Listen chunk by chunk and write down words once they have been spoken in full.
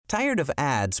Tired of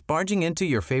ads barging into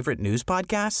your favorite news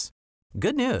podcasts?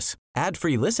 Good news.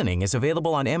 Ad-free listening is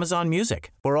available on Amazon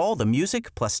Music for all the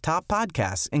music plus top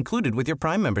podcasts included with your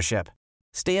Prime membership.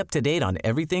 Stay up to date on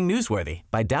everything newsworthy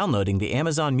by downloading the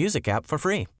Amazon Music app for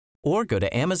free or go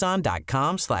to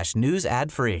amazon.com/news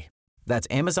ad free. That's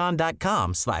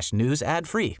amazon.com/news ad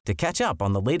free to catch up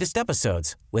on the latest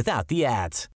episodes without the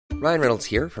ads. Ryan Reynolds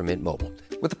here from Mint Mobile.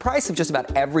 With the price of just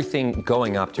about everything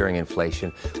going up during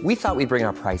inflation, we thought we'd bring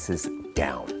our prices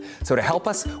down. So to help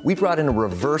us, we brought in a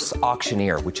reverse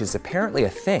auctioneer, which is apparently a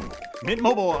thing. Mint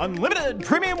Mobile Unlimited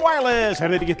Premium Wireless. How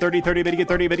to get 30, 30, bit to get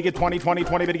 30, bit to get 20, 20,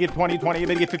 20, bit to get 20, 20,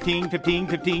 bit to get 15, 15,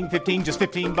 15, 15, just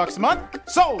 $15 a month?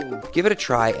 Sold! Give it a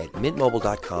try at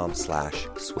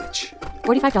mintmobile.com/switch.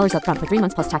 $45 up front for 3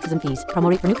 months plus taxes and fees. Promo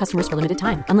rate for new customers for limited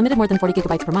time. Unlimited more than 40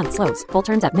 gigabytes per month. Slows full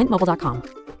terms at mintmobile.com.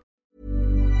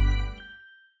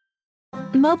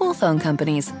 Mobile phone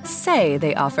companies say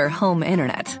they offer home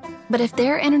internet. But if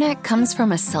their internet comes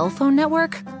from a cell phone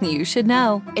network, you should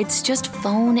know. It's just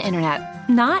phone internet,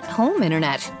 not home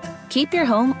internet. Keep your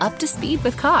home up to speed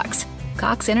with Cox.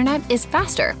 Cox internet is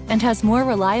faster and has more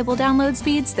reliable download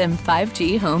speeds than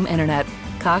 5G home internet.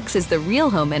 Cox is the real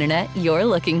home internet you're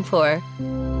looking for.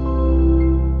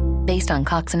 Based on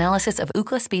Cox analysis of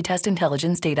Ookla speed test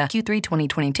intelligence data Q3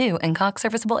 2022 and Cox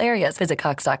serviceable areas, visit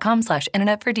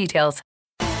cox.com/internet for details.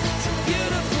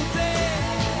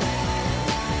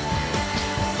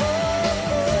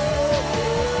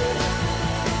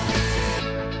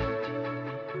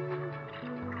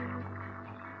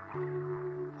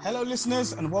 Hello,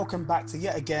 listeners, and welcome back to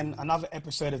yet again another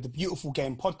episode of the Beautiful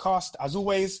Game podcast. As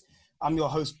always, I'm your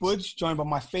host, Budge, joined by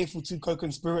my faithful two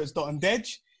co-conspirators, Dot and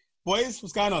Dej. Boys,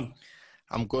 what's going on?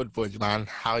 I'm good, Budge, man.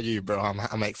 How are you, bro?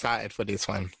 I'm excited for this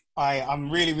one.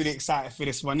 I'm really, really excited for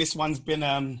this one. This one's been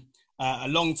a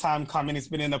long time coming. It's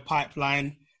been in the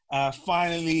pipeline.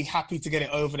 Finally happy to get it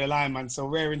over the line, man. So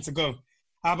raring to go.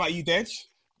 How about you, Dej?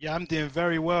 Yeah, I'm doing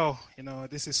very well. You know,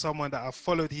 this is someone that I've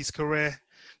followed his career.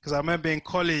 Because I remember in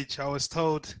college, I was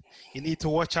told, you need to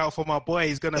watch out for my boy.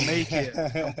 He's going to make it.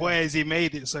 And boy, has he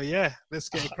made it. So, yeah, let's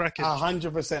get it cracking.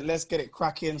 100%. Let's get it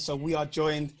cracking. So we are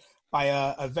joined by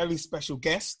a very special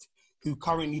guest who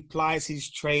currently plies his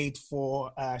trade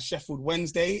for Sheffield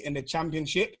Wednesday in the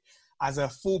Championship as a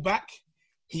fullback.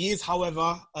 He is,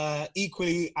 however,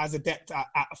 equally as adept at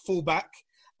fullback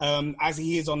as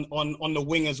he is on the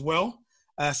wing as well.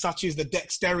 Such is the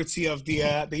dexterity of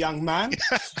the young man.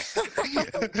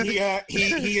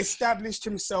 He established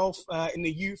himself in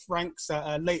the youth ranks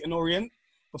at Leyton Orient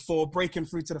before breaking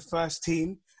through to the first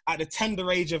team at the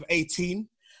tender age of 18.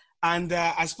 And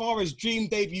as far as dream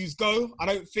debuts go, I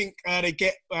don't think they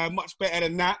get much better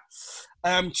than that.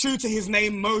 True to his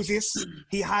name, Moses,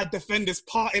 he had defenders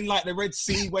parting like the Red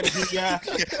Sea when he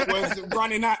was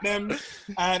running at them.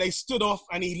 They stood off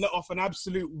and he let off an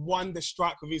absolute wonder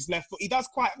strike with his left foot. He does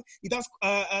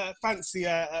fancy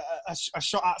a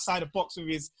shot outside the box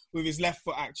with his left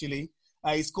foot, actually.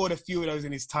 He scored a few of those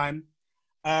in his time.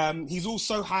 He's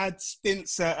also had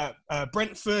stints at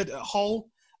Brentford, at Hull,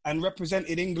 and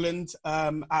represented England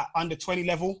at under 20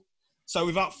 level. So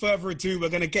without further ado, we're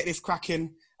going to get this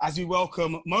cracking as we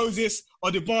welcome Moses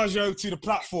Odubajo to the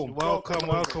platform. Welcome.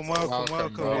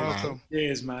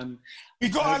 Cheers, man. We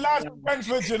got our lads from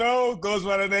Brentford, you know, goes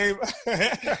by the name.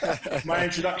 My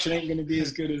introduction ain't going to be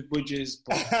as good as Budge's,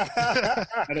 but I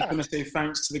just want to say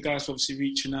thanks to the guys for obviously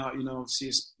reaching out. You know, obviously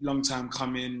it's a long time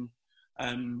coming.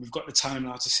 We've got the time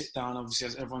now to sit down, obviously,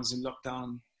 as everyone's in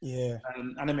lockdown. Yeah.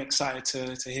 And I'm excited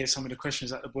to hear some of the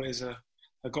questions that the boys have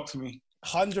got for me.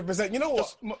 100%. You know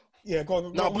what? Yeah, go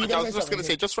on. No, but I was just going to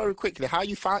say, just very quickly, how are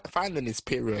you finding this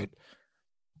period?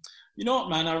 You know what,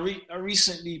 man? I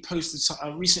recently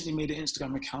made an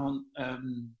Instagram account,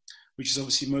 which is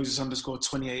obviously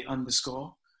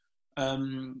Moses_28_.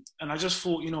 And I just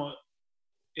thought, you know,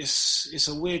 it's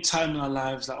a weird time in our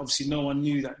lives that obviously no one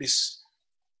knew that this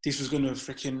was going to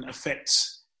freaking affect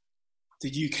the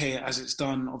UK as it's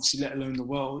done, obviously, let alone the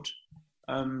world.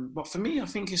 But for me, I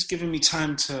think it's given me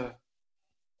time to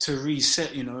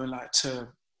reset, you know, like to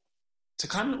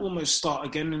kind of almost start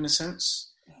again in a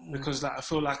sense, because like I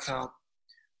feel like I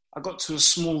got to a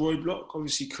small roadblock.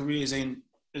 Obviously, careers ain't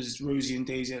as rosy and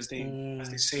daisy as they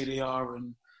say they are,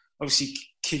 and obviously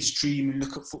kids dream and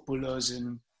look at footballers,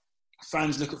 and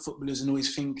fans look at footballers and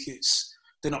always think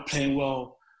they're not playing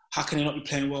well. How can they not be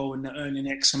playing well when they're earning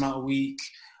X amount a week?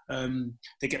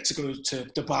 They get to go to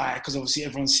Dubai because obviously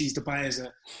everyone sees Dubai as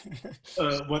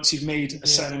once you've made a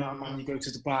certain amount of money, you go to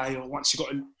Dubai, or once you've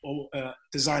got a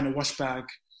designer wash bag,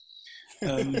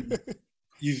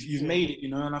 you've made it, you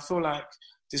know. And I feel like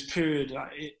this period,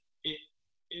 like,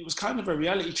 it was kind of a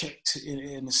reality check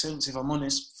in a sense, if I'm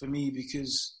honest, for me,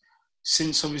 because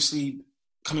since obviously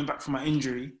coming back from my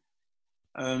injury,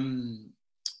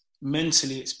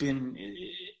 mentally it's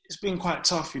been quite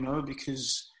tough, you know,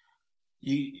 because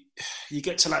you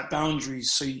get to like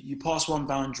boundaries. So you pass one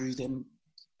boundary, then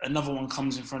another one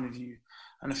comes in front of you.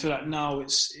 And I feel like now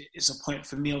it's a point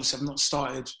for me. Obviously, I've not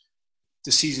started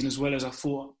the season as well as I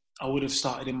thought I would have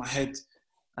started in my head,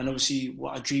 and obviously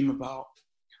what I dream about.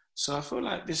 So I feel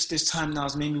like this time now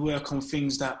has made me work on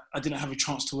things that I didn't have a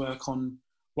chance to work on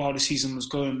while the season was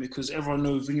going, because everyone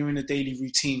knows when you're in a daily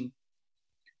routine,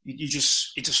 it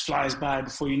just flies by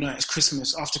before you know it. It's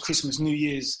Christmas, after Christmas, New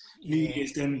Year's,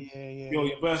 then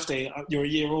your birthday, you're a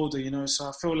year older, you know. So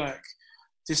I feel like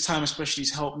this time especially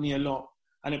has helped me a lot,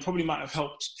 and it probably might have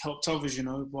helped others, you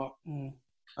know. But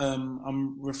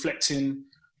I'm reflecting,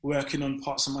 working on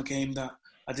parts of my game that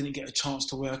I didn't get a chance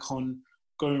to work on,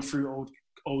 going through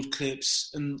old clips,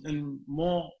 and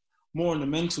more on the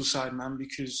mental side, man,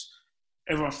 because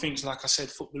everyone thinks, like I said,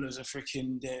 footballers are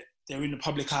freaking, they're in the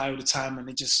public eye all the time, and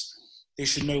they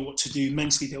should know what to do.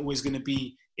 Mentally, they're always going to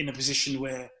be in a position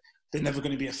where they're never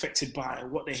going to be affected by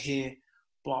what they hear.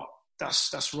 But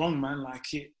that's wrong, man. Like,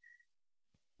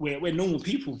 we're normal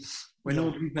people. We're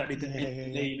normal people at the end of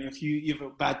the day. You know, if you have a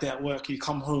bad day at work, you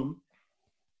come home,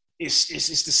 it's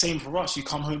the same for us. You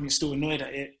come home, you're still annoyed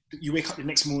at it. You wake up the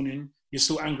next morning, you're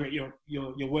still angry at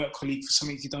your work colleague for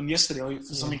something you've done yesterday or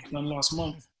for something you've done last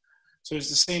month. So it's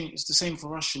the same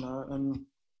for us, you know. And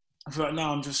I feel like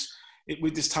now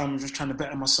with this time, I'm just trying to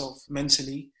better myself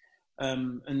mentally,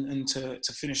 and to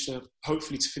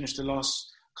hopefully finish the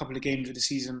last couple of games of the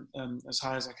season as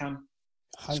high as I can.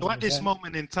 100%. So at this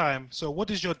moment in time, so what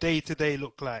does your day-to-day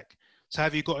look like? So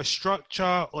have you got a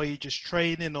structure, or are you just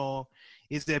training, or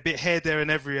is there a bit here, there, and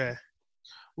everywhere?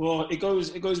 Well, it goes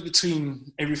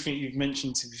between everything you've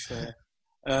mentioned, to be fair.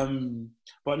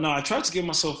 But no, I try to give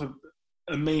myself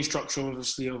a main structure,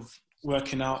 obviously, of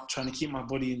working out, trying to keep my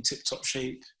body in tip-top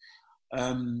shape.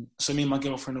 So me and my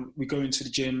girlfriend, we go into the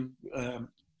gym.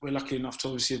 We're lucky enough to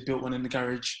obviously have built one in the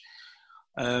garage.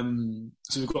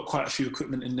 So we've got quite a few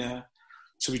equipment in there.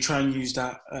 So we try and use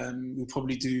that. We'll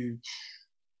probably do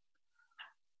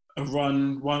a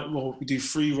run. We do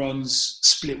 3 runs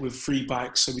split with 3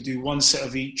 bikes. So we do 1 set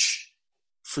of each,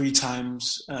 3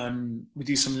 times. We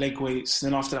do some leg weights.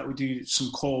 Then after that, we do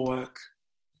some core work.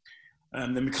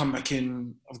 Then we come back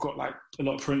in. I've got like a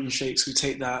lot of protein shakes. We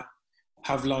take that,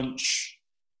 have lunch.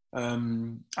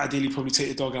 Ideally, probably take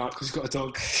the dog out because we've got a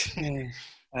dog.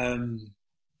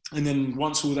 And then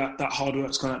once all that hard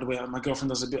work's gone out the way, my girlfriend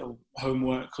does a bit of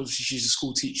homework because she's a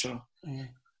school teacher.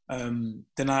 Then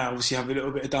I obviously have a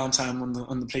little bit of downtime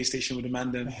on the PlayStation with the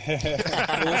man. Then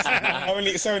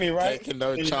it's only right. Taking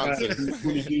no chances.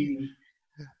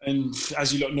 And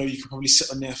as you lot know, you can probably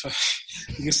sit on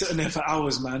there for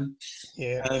hours, man.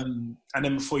 Yeah. And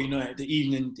then before you know it, the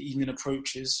evening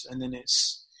approaches, and then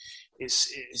it's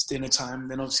dinner time.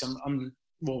 Then obviously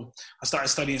I started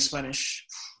studying Spanish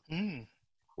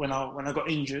when I got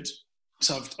injured,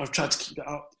 so I've tried to keep that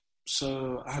up.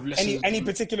 So I have lessons. Any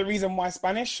particular reason why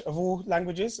Spanish of all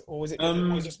languages, or was it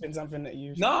always just been something that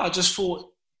you? No, I just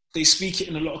thought they speak it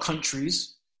in a lot of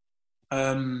countries.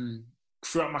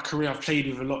 Throughout my career, I've played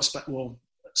with a lot of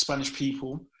Spanish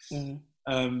people,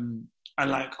 and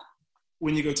like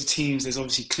when you go to teams, there's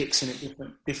obviously cliques in it,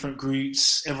 different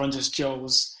groups. Everyone just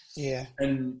gels. Yeah.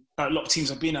 And like, a lot of teams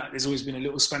I've been at, there's always been a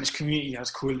little Spanish community,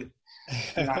 I'd call it.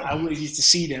 And, like, I always used to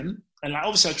see them, and like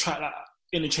obviously I try, like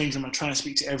in the change room, I try and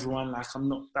speak to everyone. Like, I'm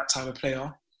not that type of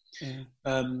player.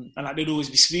 And like they'd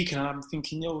always be speaking, and I'm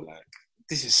thinking, yo, like,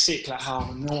 this is sick, like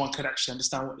how no one could actually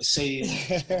understand what they're saying.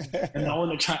 And I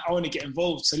want to get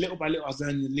involved. So little by little, I was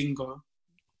learning the lingo.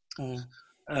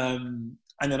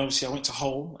 And then obviously I went to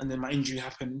Hull, and then my injury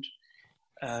happened.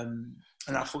 And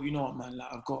I thought, you know what, man, like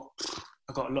I've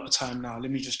got a lot of time now.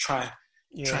 Let me just try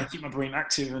and keep my brain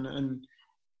active. And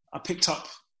I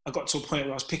got to a point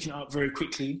where I was picking it up very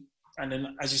quickly. And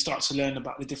then as you start to learn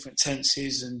about the different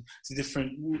tenses and the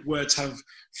different words have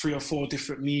 3 or 4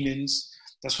 different meanings,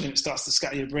 that's when it starts to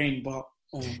scatter your brain. But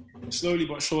slowly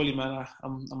but surely, man,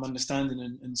 I'm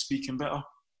understanding and speaking better.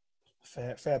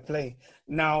 Fair play.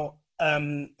 Now,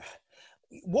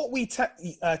 what we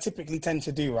typically tend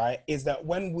to do, right, is that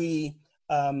when we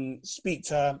speak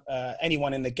to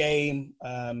anyone in the game,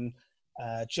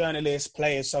 journalists,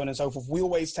 players, so on and so forth, we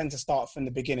always tend to start from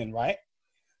the beginning, right?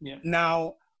 Yeah.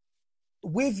 Now,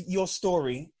 with your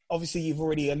story, obviously you've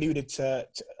already alluded to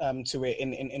it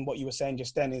in what you were saying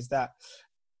just then, is that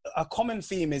a common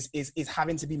theme is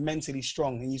having to be mentally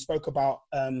strong. And you spoke about,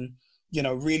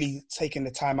 really taking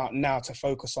the time out now to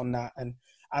focus on that. And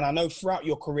And I know throughout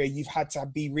your career, you've had to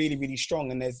be really, really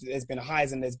strong, and there's been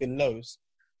highs and there's been lows.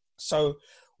 So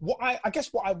what I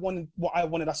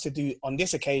wanted us to do on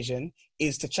this occasion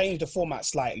is to change the format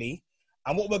slightly.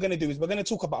 And what we're going to do is we're going to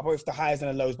talk about both the highs and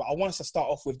the lows, but I want us to start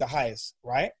off with the highs,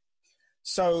 right?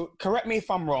 So correct me if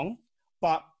I'm wrong,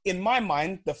 but in my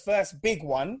mind, the first big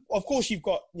one, of course, you've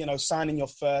got, signing your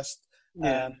first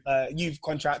youth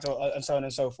contract and so on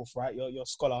and so forth, right? Your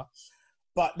scholar.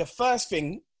 But the first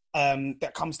thing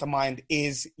that comes to mind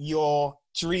is your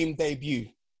dream debut,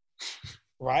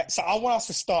 right? So I want us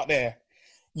to start there.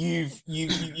 You've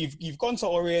gone to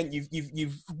Orient.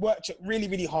 You've worked really,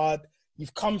 really hard.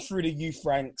 You've come through the youth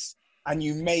ranks, and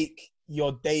you make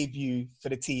your debut for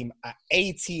the team at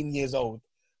 18 years old.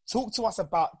 Talk to us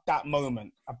about that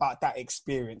moment, about that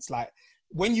experience. Like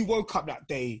when you woke up that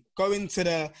day, going to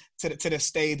the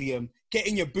stadium,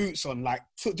 getting your boots on. Like,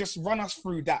 just run us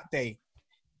through that day.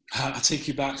 I take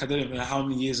you back. I don't even know how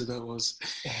many years ago it was.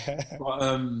 But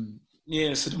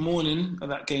so the morning of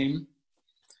that game,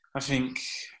 I think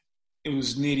it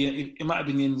was it might have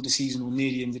been the end of the season or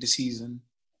near the end of the season.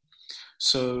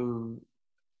 So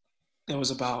there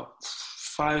was about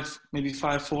 4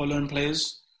 loan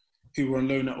players who were on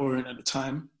loan at Orient at the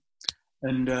time.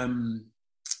 And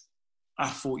I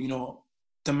thought,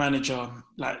 the manager,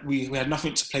 like we had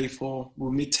nothing to play for. We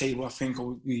were mid-table, I think,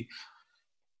 or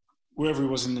wherever he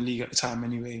was in the league at the time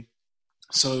anyway.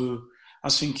 So I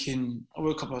was thinking, I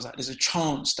woke up, I was like, there's a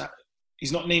chance that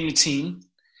he's not named the team,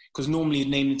 because normally he'd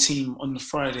name the team on the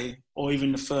Friday or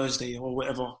even the Thursday or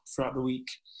whatever throughout the week.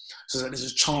 So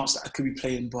there's a chance that I could be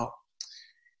playing, but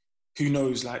who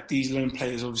knows? Like, these loan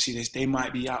players, obviously, they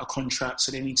might be out of contract,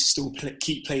 so they need to still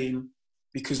keep playing,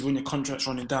 because when your contract's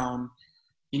running down,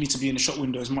 you need to be in the shop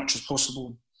window as much as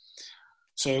possible.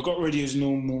 So I got ready as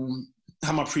normal,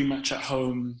 had my pre-match at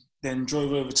home, then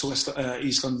drove over to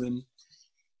East London,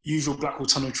 usual Blackwall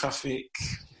Tunnel traffic,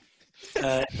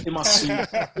 in my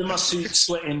suit,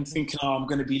 sweating, thinking, I'm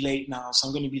going to be late now, so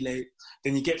I'm going to be late.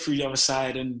 Then you get through the other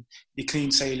side and you're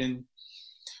clean sailing.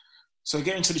 So I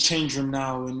get into the change room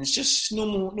now, and it's just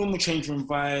normal change room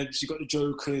vibes. You got the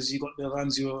jokers, you got the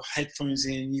ones who have headphones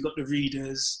in, you got the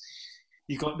readers,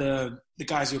 you got the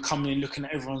guys who are coming in looking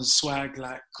at everyone's swag,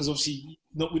 like, because obviously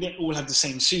we didn't all have the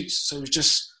same suits, so it was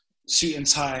just suit and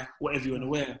tie, whatever you want to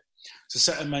wear. So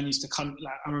certain man used to come,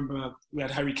 like I remember we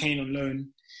had Harry Kane on loan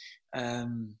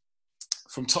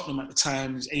from Tottenham at the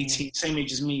time. He was 18, same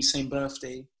age as me, same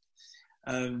birthday.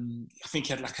 I think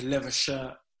he had like a leather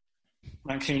shirt.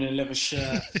 Man came in a leather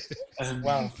shirt,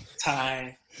 wow,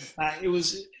 tie. It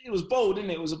was bold, isn't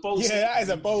it? It was a bold. Yeah, that is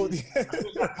a bold.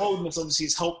 That boldness obviously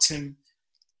has helped him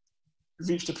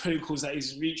reach the pinnacles that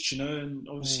he's reached, and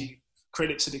obviously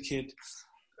credit to the kid.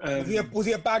 Was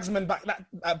he a bagsman back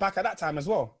at that time as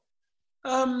well?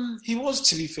 He was,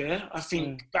 to be fair. I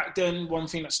think back then, one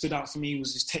thing that stood out for me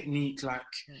was his technique. Like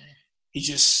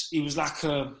he was like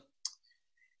a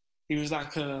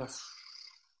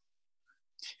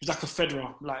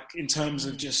Federer, like in terms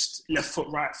of just left foot,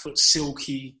 right foot,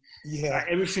 silky. Yeah, like,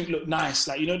 everything looked nice.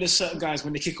 Like, there's certain guys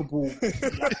when they kick a ball.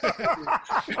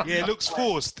 It looks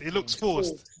forced.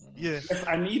 Yeah,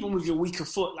 and even with your weaker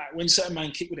foot, like when certain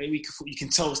men kick with their weaker foot, you can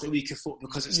tell it's their weaker foot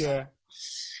because it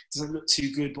doesn't look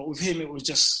too good. But with him, it was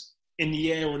just in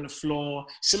the air, on the floor,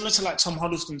 similar to like Tom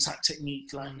Huddleston type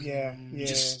technique. Like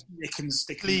just they can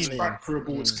strike for a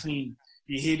ball. It's clean.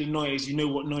 You hear the noise, you know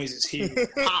what noise it's hearing.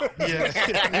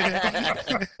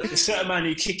 There's certain man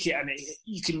who kick it and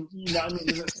you can, you know what I mean?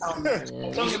 It doesn't sound nice.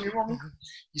 Don't get me wrong.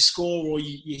 You score or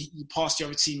you pass the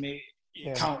other teammate,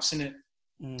 it counts, innit?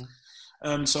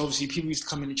 So obviously people used to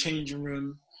come in the changing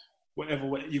room, whatever.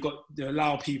 You got the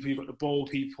loud people, you got the bold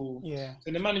people. Yeah.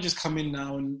 And the managers come in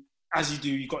now, and as you do,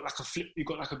 you got like a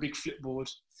big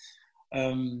flipboard.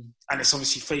 And it's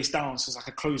obviously face down, so it's like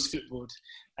a closed flipboard,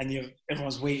 and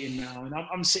everyone's waiting now, and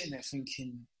I'm sitting there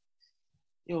thinking,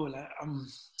 like I'm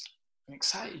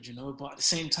excited, but at the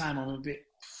same time I'm a bit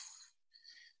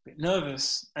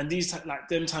nervous. And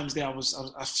them times there,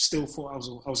 I still thought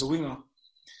I was a winger.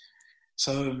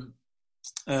 So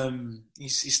Russell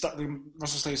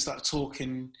Slade started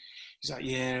talking. He's like,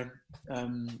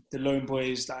 the lone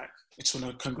boys, like, I just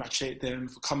want to congratulate them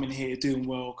for coming here, doing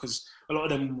well, because a lot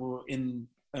of them were in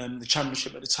the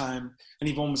Championship at the time, and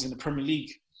even one was in the Premier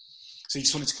League. So he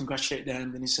just wanted to congratulate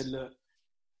them. Then he said, look,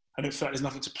 I don't feel like there's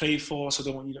nothing to play for, so I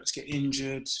don't want you lot to get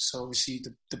injured. So obviously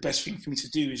the best thing for me to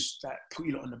do is like put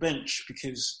you lot on the bench,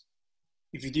 because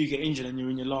if you do get injured and you're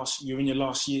in your last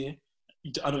year,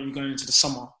 I don't want you going into the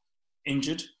summer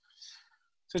injured.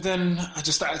 So then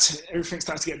everything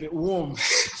started to get a bit warm.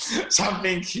 So I'm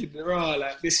thinking,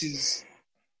 like, this is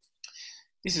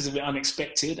this is a bit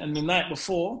unexpected. And the night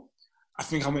before, I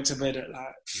think I went to bed at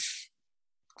like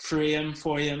 3 a.m.,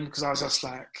 4 a.m. because I was just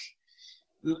like,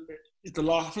 I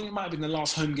think it might have been the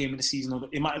last home game of the season, or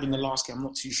it might have been the last game. I'm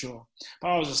not too sure. But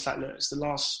I was just like, look, it's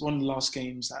one of the last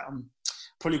games that I'm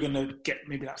probably going to get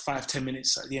maybe like 5-10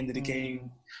 minutes at the end of the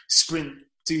game, sprint,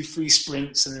 do 3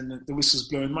 sprints, and then the whistle's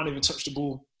blowing, might even touch the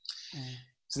ball.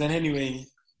 So then anyway,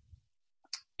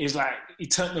 it was like, he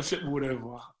turned the flipboard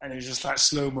over and it was just like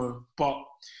slow-mo. But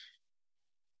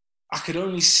I could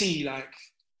only see like,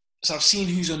 so I've seen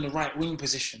who's on the right wing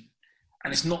position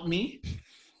and it's not me.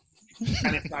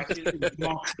 And it's like,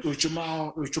 it was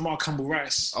Jamal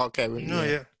Campbell-Rice.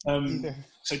 Okay.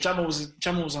 So Jamal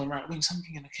was on right wing. So I'm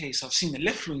thinking, okay, so I've seen the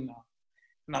left wing now.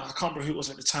 Now, I can't remember who it was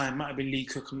at the time. Might have been Lee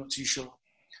Cook, I'm not too sure.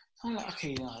 I'm like,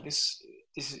 okay, this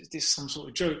is some sort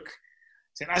of joke.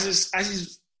 So as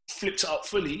he's flipped it up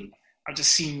fully, I've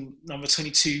just seen number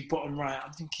 22, bottom right.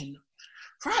 I'm thinking,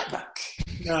 right back.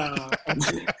 No. Am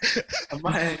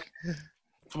I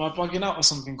bugging out or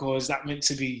something? Or is that meant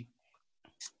to be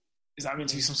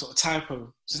some sort of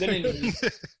typo? So then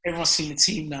everyone's seen the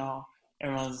team now.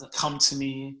 Everyone's come to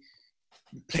me.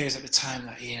 The players at the time,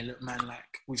 like, yeah, look, man, like,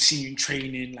 we've seen you in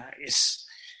training. Like, it's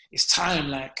time,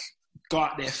 like, go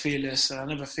out there fearless. And I'll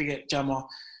never forget, Jama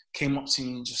came up to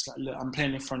me and just like, look, I'm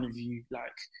playing in front of you.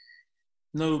 Like,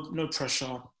 no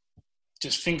pressure.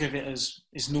 Just think of it as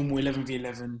it's normal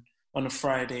 11v11 on a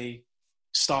Friday.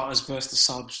 Starters versus the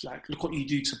subs. Like, look what you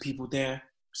do to people there.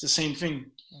 It's the same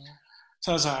thing. Yeah.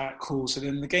 So I was like, all right, cool. So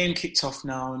then the game kicked off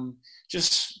now, and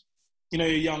just, you know,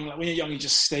 you're young. Like when you're young, you're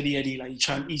just steady Eddie. Like you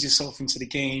try and ease yourself into the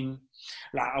game.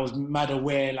 Like I was mad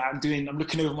aware. Like I'm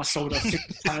looking over my shoulder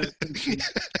 50 times.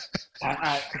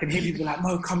 I can hear people like,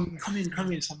 Mo, come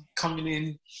in. So I'm coming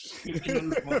in.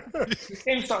 The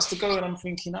game starts to go, and I'm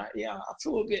thinking, yeah, I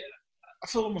feel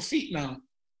on my feet now.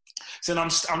 So then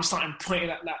I'm starting pointing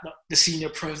at like the senior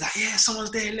pros, like, yeah, someone's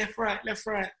there, left, right.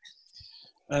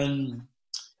 And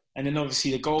then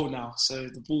obviously the goal now. So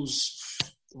the ball's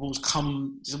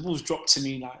dropped to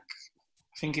me, like,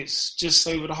 I think it's just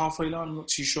over the halfway line, I'm not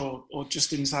too sure, or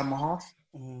just inside my half.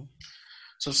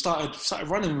 So I started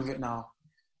running with it now.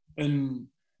 And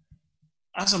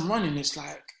as I'm running, it's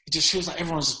like, it just feels like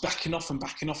everyone's just backing off. And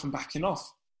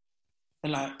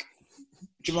like,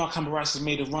 Jamal Campbell-Rice has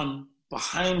made a run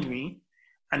behind me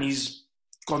and he's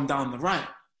gone down the right.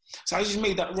 So as he's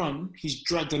made that run, he's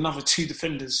dragged another 2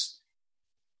 defenders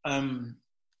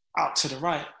out to the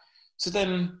right. So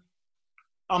then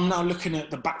I'm now looking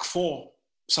at the back 4.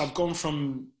 So I've gone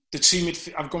from looking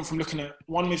at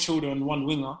one midfielder and one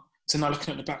winger to now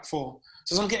looking at the back 4.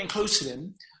 So as I'm getting close to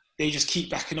them, they just keep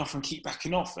backing off. And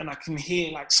I can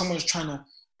hear like someone's trying to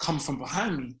come from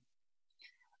behind me.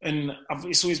 And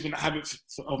it's always been a habit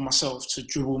of myself to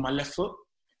dribble my left foot.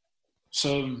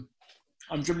 So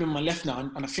I'm dribbling my left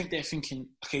now, and I think they're thinking,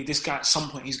 okay, this guy at some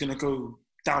point, he's going to go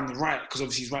down the right, because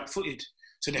obviously he's right-footed.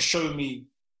 So they're showing me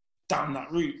down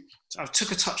that route. So I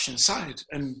took a touch inside,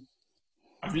 and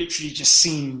I've literally just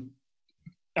seen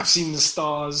the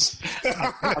stars.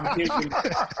 I'm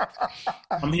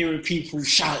hearing people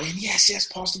shouting, yes,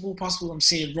 pass the ball. I'm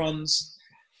seeing runs.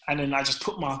 And then I just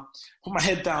put my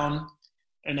head down,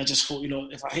 and I just thought, you know,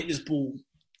 if I hit this ball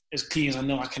as clean as I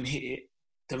know I can hit it,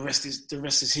 the rest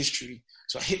is history.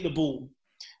 So I hit the ball,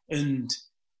 and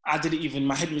I didn't even,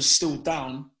 my head was still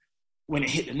down when it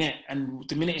hit the net. And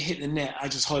the minute it hit the net, I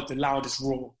just heard the loudest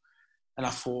roar. And I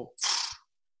thought,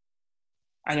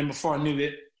 and then before I knew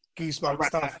it, I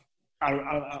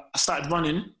started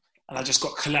running, and I just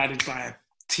got collided by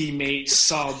teammates,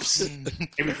 subs,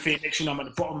 everything. Next thing you know, I'm at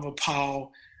the bottom of a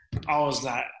pile. I was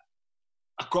like,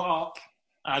 I got up.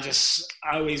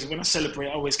 When I celebrate,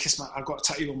 I always kiss I got a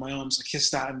tattoo on my arm, so I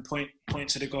kiss that and point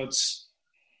to the gods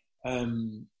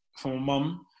from my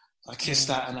mum. I kissed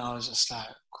that, and I was just like,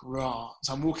 rah.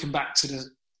 So I'm walking back to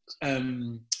the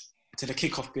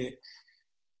kickoff bit,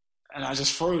 and I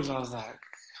just froze. I was like,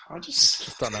 I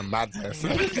just done a madness.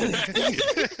 Well,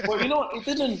 you know what?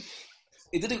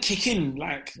 It didn't kick in.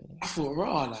 Like, I thought,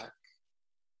 rah, like,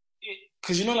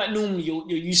 because you know, like normally you're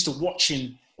used to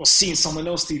watching or seeing someone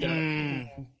else do that. I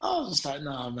was just like,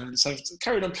 nah, man. So I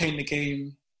carried on playing the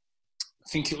game. I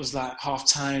think it was like half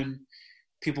time.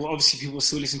 People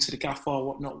still listen to the gaffer,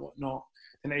 whatnot.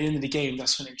 And at the end of the game,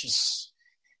 that's when it just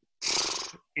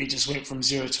went from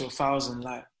 0 to 1,000.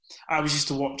 Like, I was used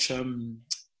to watch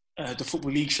the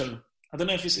Football League show. I don't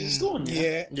know if it's still on.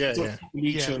 Yeah. Football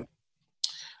League show.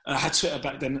 I had Twitter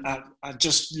back then. I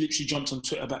just literally jumped on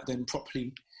Twitter back then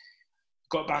properly.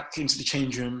 Got back into the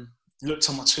change room, looked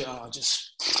on my Twitter,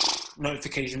 just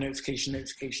notification.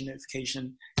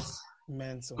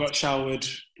 Mental. Got showered,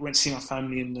 went to see my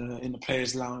family in the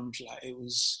players' lounge. Like it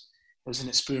was an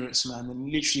experience, man. And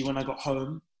literally when I got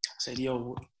home, I said,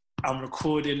 "Yo, I'm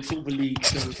recording Football League."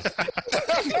 So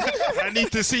I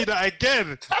need to see that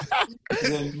again.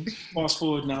 then fast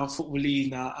forward now, Football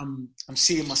League. Now I'm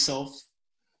seeing myself.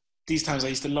 These times I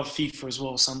used to love FIFA as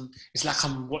well. So it's like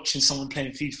I'm watching someone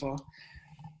playing FIFA.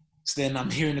 So then I'm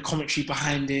hearing the commentary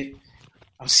behind it.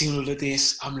 I'm seeing all of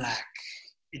this. I'm like,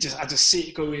 I just see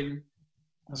it going.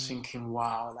 I was thinking,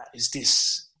 wow, like, is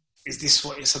this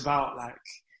what it's about? Like,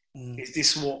 is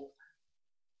this what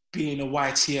being a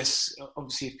YTS?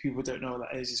 Obviously, if people don't know what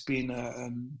that is, it's being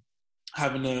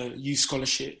having a youth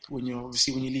scholarship when you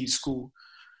leave school.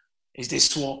 Is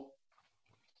this what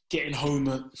getting home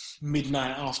at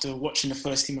midnight after watching the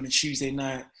first team on a Tuesday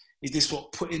night? Is this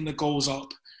what putting the goals up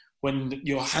when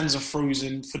your hands are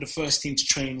frozen for the first team to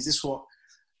train? Is this what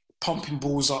pumping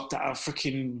balls up that are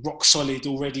freaking rock solid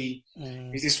already?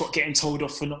 Is this what getting told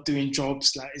off for not doing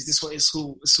jobs? Like, is this what it's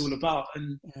all about?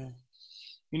 And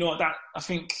you know what, that I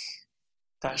think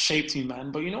that shaped me,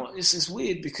 man. But you know what, it's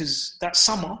weird because that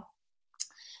summer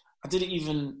I didn't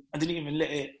even let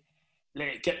it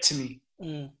get to me.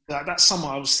 That summer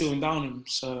I was still in Downham,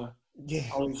 so yeah,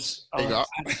 I was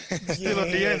still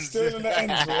on the end. Still on the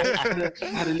end, bro.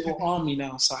 I had a little army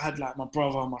now, so I had like my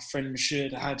brother, my friend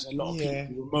Mashud. I had a lot of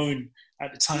people, Ramon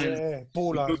at the time. Yeah,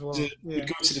 baller as well. We'd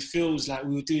go to the fields, like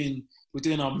we were doing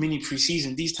our mini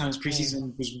pre-season. These times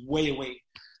pre-season was way away.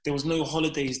 There was no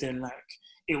holidays then. Like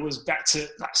it was back to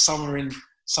like summer in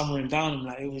Downham.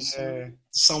 Like it was, the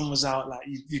sun was out. Like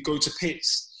you go to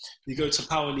pits. You go to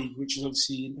Power League, which is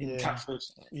obviously in Catford.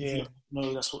 Yeah.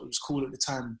 No, that's what it was called at the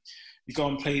time. You go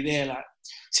and play there. Like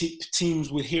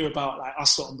teams would hear about like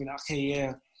us lot and be like, okay,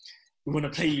 yeah, we want to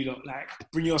play you lot. Like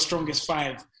bring your strongest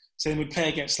five. So then we'd play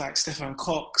against like Stefan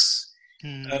Cox,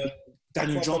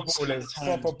 Daniel Johnson,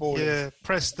 proper ballers. Yeah,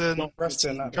 Preston,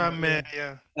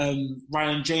 Tranmere,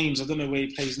 Ryan James. I don't know where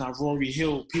he plays now. Rory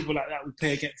Hill. People like that would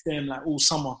play against them like all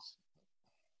summer.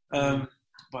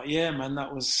 But yeah, man,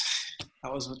 that was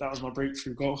my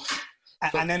breakthrough goal.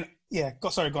 And then, go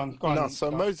on. No, so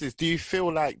Moses, do you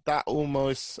feel like that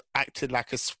almost acted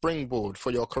like a springboard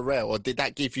for your career, or did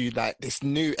that give you like this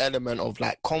new element of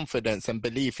like confidence and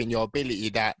belief in your ability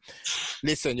that,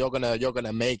 listen, you're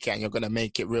gonna make it and you're gonna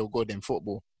make it real good in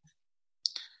football?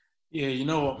 Yeah, you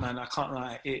know what, man, I can't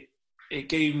lie. It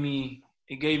gave me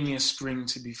a spring.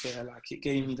 To be fair, like it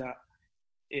gave me that.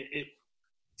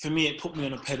 For me, it put me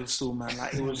on a pedestal, man.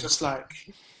 Like it was just like.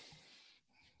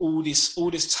 All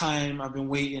this time I've been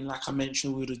waiting, like I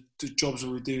mentioned, all the jobs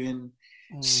we were doing,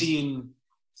 seeing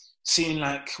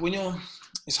like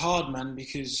it's hard, man,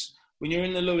 because when you're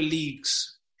in the lower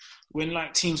leagues, when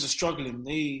like teams are struggling,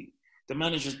 the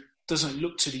manager doesn't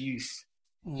look to the youth.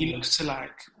 He looks to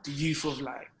like the youth of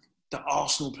like the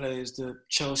Arsenal players, the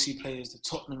Chelsea players, the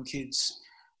Tottenham kids,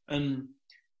 and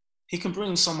he can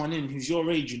bring someone in who's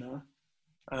your age,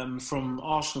 from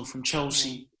Arsenal, from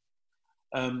Chelsea.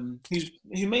 Who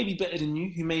may be better than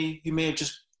you, who may have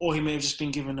just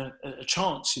been given a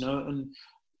chance, and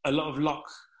a lot of luck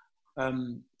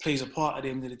plays a part at the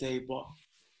end of the day. But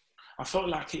I felt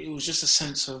like it was just a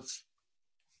sense of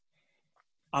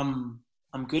I'm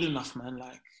good enough, man.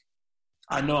 Like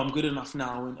I know I'm good enough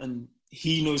now, and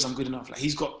he knows I'm good enough. Like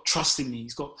he's got trust in me.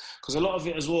 Because a lot of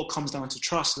it as well comes down to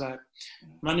trust. Like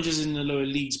managers in the lower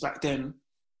leagues back then,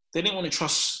 they didn't want to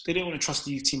trust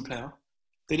the youth team player.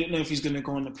 They didn't know if he's going to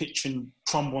go on the pitch and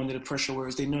crumble under the pressure,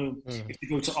 whereas they know if they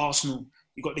go to Arsenal,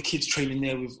 you've got the kids training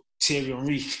there with Thierry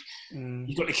Henry.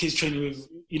 You've got the kids training with,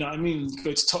 you know what I mean? You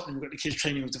go to Tottenham, you've got the kids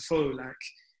training with Defoe. Like,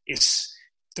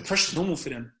 the pressure's normal for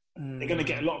them. They're going to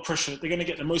get a lot of pressure. They're going to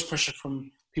get the most pressure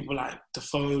from people like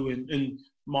Defoe and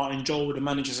Martin Joel, the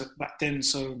managers back then.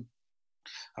 So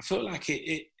I felt like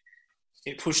it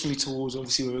pushed me towards,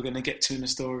 obviously, where we're going to get to in the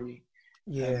story.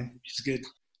 Yeah. Which is good.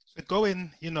 So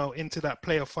going, into that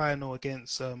playoff final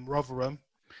against Rotherham,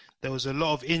 there was a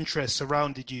lot of interest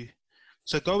surrounded you.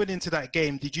 So going into that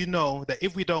game, did you know that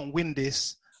if we don't win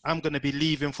this, I'm going to be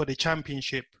leaving for the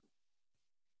championship?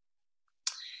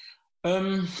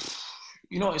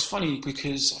 It's funny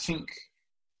because I think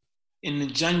in the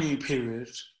January period,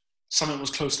 something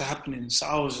was close to happening. So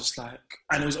I was just like,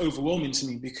 and it was overwhelming to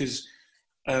me because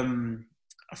I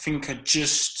think I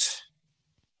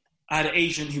had an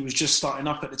agent who was just starting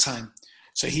up at the time.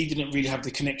 So he didn't really have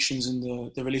the connections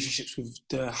and the relationships with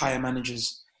the higher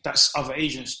managers that other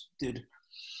agents did.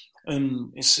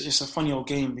 And it's a funny old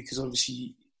game because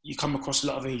obviously you come across a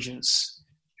lot of agents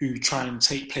who try and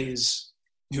take players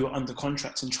who are under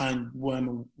contract and try and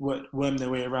worm their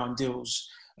way around deals,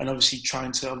 and obviously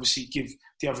trying to give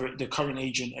the current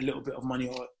agent a little bit of money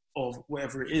or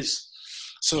whatever it is.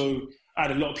 So I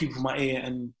had a lot of people in my ear,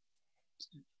 and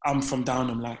I'm from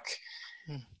Downham, like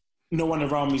no one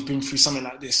around me's been through something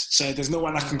like this. So there's no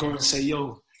one I can go and say,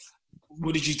 yo,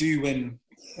 what did you do when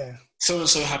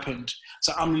so-and-so happened?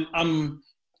 So I'm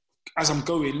as I'm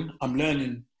going, I'm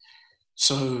learning.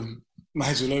 So my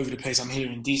head's all over the place. I'm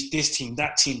hearing this team,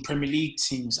 that team, Premier League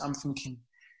teams. I'm thinking,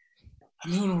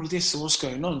 I'm hearing all of this. So what's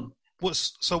going on? What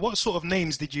sort of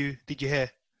names did you hear?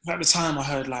 At the time, I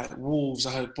heard like Wolves,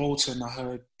 I heard Bolton, I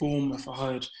heard Bournemouth, I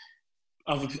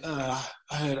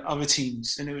heard other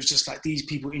teams, and it was just like these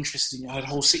people interested in me. I heard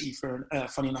Hull City for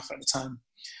funny enough at the time.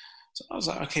 So I was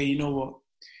like, okay, you know what?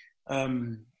 I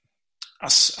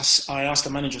asked the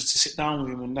managers to sit down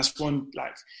with him, and that's one,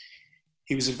 like,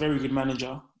 he was a very good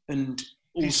manager, and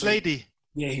also, this lady,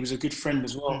 yeah, he was a good friend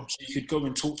as well. So you could go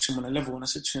and talk to him on a level. And I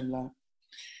said to him, like,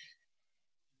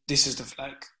 this is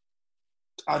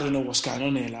I don't know what's going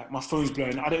on here. Like, my phone's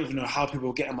blowing. I don't even know how people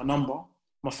are getting my number.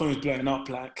 My phone's blowing up.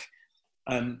 Like,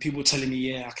 people telling me,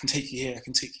 yeah, I can take you here. I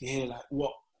can take you here. Like,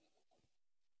 what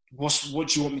do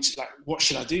you want me to, like, what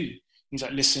should I do? He's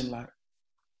like, listen, like,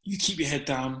 you keep your head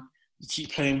down, you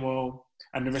keep playing well,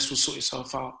 and the rest will sort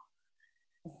itself out.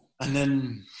 And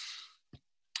then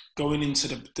going into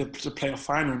the playoff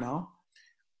final now,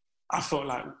 I felt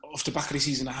like off the back of the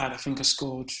season I think I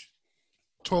scored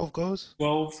 12 goals.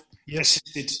 12. Yes.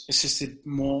 Assisted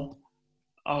more.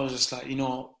 I was just like, you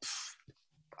know,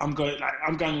 I'm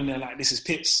going in there like this is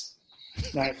pits.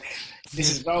 Like,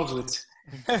 this is Wildwood.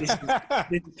 This is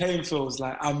playing fields.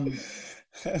 Like,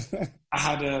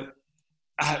 the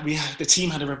team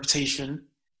had a reputation.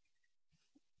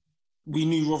 We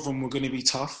knew Rotherham were going to be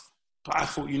tough, but I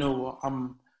thought, you know what, I've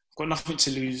got nothing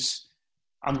to lose.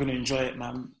 I'm going to enjoy it,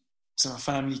 man. So my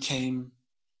family came.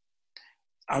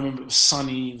 I remember it was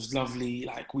sunny, it was lovely.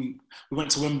 Like, we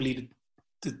went to Wembley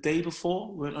the day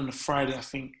before. We went on a Friday, I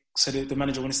think. So the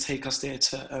manager wanted to take us there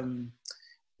to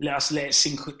let it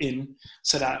sink in,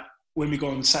 so that when we go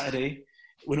on Saturday,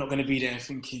 we're not going to be there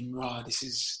thinking, "Wow, this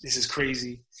is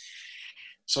crazy."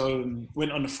 So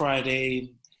went on the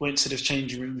Friday, went to the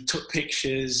changing room, took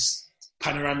pictures,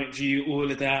 panoramic view, all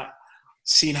of that,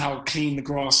 seeing how clean the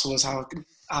grass was, how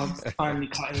finely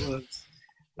cut it was.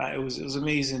 Like, it was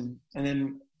amazing. And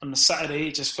then on the Saturday,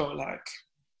 it just felt like,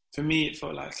 for me, it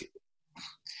felt like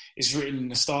it's written in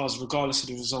the stars, regardless of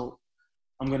the result.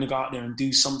 I'm going to go out there and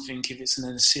do something, if it's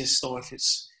an assist or if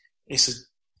it's a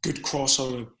good cross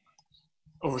or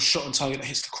a shot on target that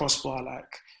hits the crossbar.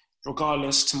 Like,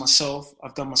 regardless, to myself,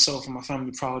 I've done myself and my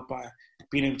family proud by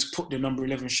being able to put the number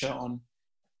 11 shirt on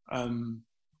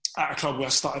at a club where I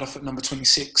started off at number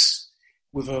 26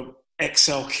 with a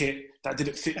XL kit that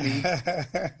didn't fit me.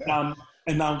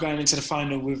 And now I'm going into the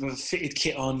final with a fitted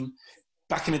kit on.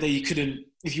 Back in the day, you couldn't,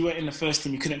 if you weren't in the first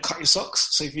team, you couldn't cut your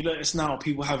socks. So if you notice now,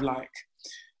 people have like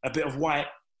a bit of white,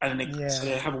 and so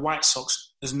they have white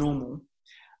socks as normal,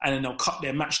 and then they'll cut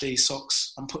their matchday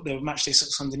socks and put their matchday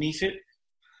socks underneath it.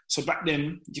 So back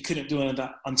then, you couldn't do any of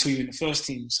that until you're in the first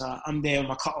team. So I'm there with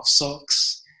my cut-off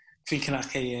socks, thinking like,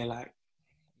 hey, yeah, like...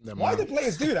 Why do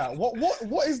players do that?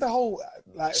 What is the whole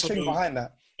thing behind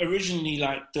that? Originally,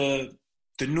 like, the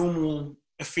normal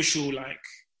official, like,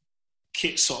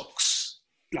 kit socks,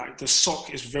 like, the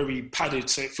sock is very padded,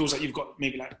 so it feels like you've got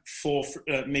maybe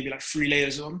like 3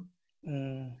 layers on.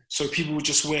 So people would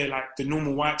just wear like the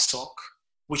normal white sock,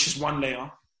 which is 1 layer,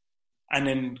 and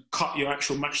then cut your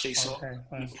actual matchday sock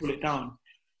and pull it down.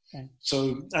 Okay.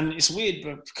 So, and it's weird,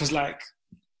 but because like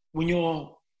when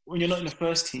you're not in the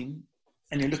first team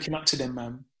and you're looking up to them,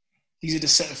 man, these are the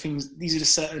certain things, these are the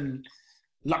certain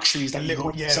luxuries that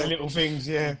little things,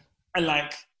 yeah. And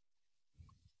like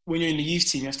when you're in the youth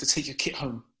team, you have to take your kit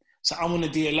home. So I'm on a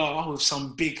DLR with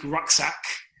some big rucksack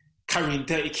carrying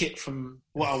dirty kit from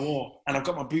what I wore, and I've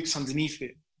got my boots underneath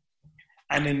it.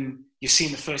 And then you're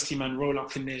seeing the first team man roll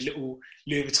up in their little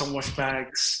Louis Vuitton wash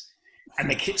bags, and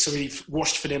the kit's already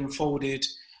washed for them, folded.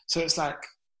 So it's like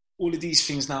all of these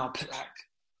things now. Like,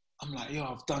 I'm like, yo,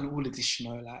 I've done all of this, you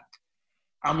know. Like,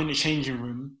 I'm in the changing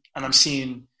room and I'm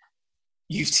seeing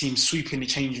youth teams sweeping the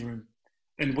changing room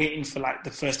and waiting for like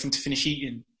the first team to finish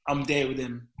eating. I'm there with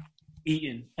them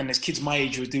eating, and there's kids my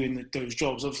age who are doing those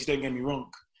jobs. Obviously, don't get me wrong.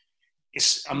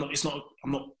 I'm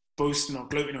not boasting or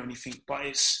gloating or anything, but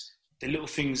it's the little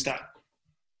things that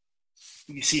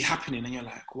you see happening, and you're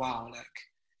like, wow,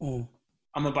 like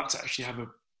I'm about to actually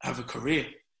have a career.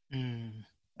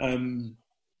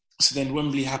 So then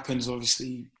Wembley happens.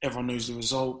 Obviously, everyone knows the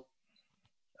result.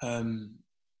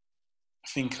 I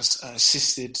think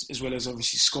assisted as well as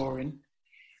obviously scoring.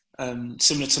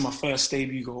 Similar to my first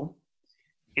debut goal,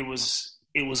 it was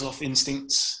off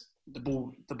instincts. The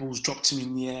ball's dropped to me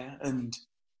in the air, and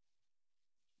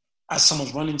as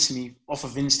someone's running to me off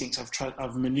of instincts,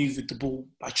 I've manoeuvred the ball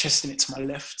by chesting it to my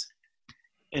left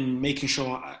and making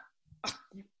sure I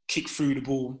kick through the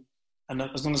ball. And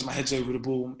as long as my head's over the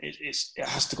ball, it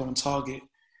has to go on target.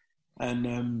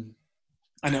 And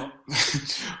I know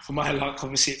for my luck,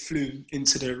 obviously it flew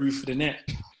into the roof of the net.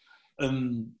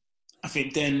 I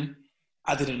think then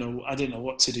I didn't know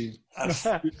what to do. I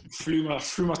threw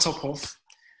my top off.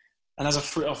 And as I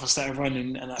threw it off, I started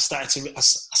running, and I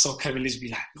saw Kevin Lisby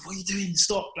like, "What are you doing?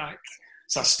 Stop!" Like,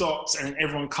 so I stopped, and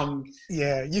everyone come.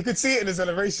 Yeah, you could see it in the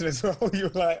celebration as well. You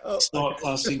were like, "Oh!" Stop.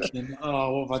 I was thinking,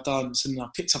 "Oh, what have I done?" So then I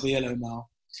picked up a yellow now,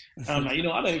 and I'm like,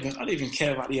 I don't even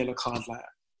care about the yellow card. Like,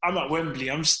 I'm at Wembley.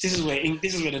 This is where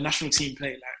the national team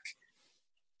play. Like,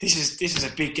 this is a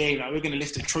big game. Like, we're gonna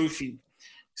lift a trophy.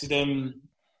 So then,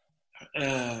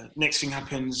 next thing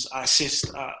happens, I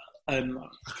assist.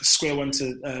 Square one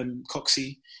to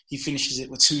Coxey. He finishes it.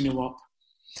 We're 2-0 up.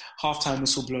 Half-time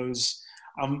whistle blows.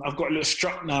 I've got a little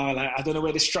strut now. Like, I don't know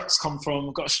where the struts come from.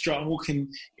 I've got a strut. I'm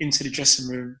walking into the dressing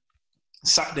room.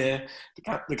 Sat there.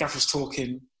 The gaffer's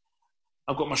talking.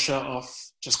 I've got my shirt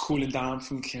off, just cooling down,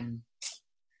 thinking,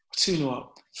 2-0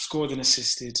 up. Scored and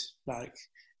assisted. Like,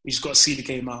 we just got to see the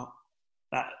game out.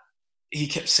 Like, he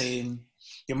kept saying,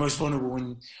 "You're most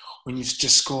vulnerable when you've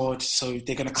just scored, so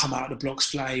they're going to come out, the blocks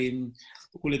flying,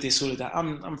 all of this, all of that."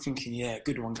 I'm thinking, yeah,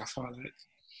 good one, Gaffer. Like,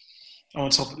 I'm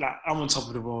on top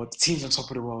of the world. The team's on top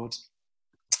of the world.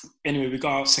 Anyway, we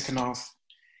got out second half,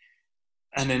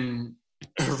 and then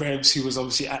Rebs, who was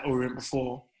obviously at Orient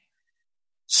before,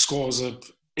 scores an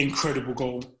incredible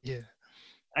goal. Yeah.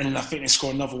 And then I think they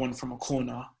score another one from a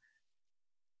corner.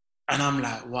 And I'm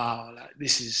like, wow, like,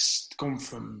 this is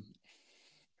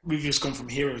we've just gone from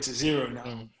 0 to 0 now.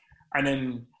 Mm. And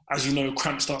then, as you know,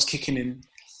 cramp starts kicking in.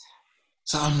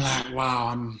 So I'm like, wow,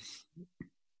 I'm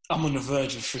on the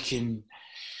verge of freaking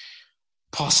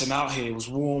passing out here. It was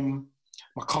warm.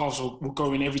 My calves were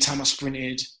going every time I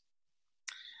sprinted.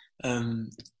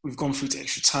 We've gone through to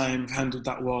extra time, handled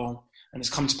that well, and it's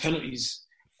come to penalties.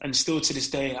 And still to this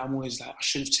day, I'm always like, I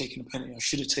should have taken a penalty. I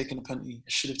should have taken a penalty. I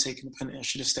should have taken a penalty. I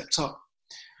should have stepped up.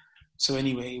 So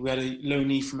anyway, we had a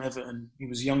loanee from Everton. He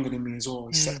was younger than me as well.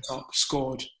 He stepped up,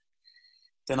 scored.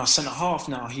 Then our centre-half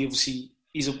now,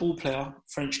 he's a ball player,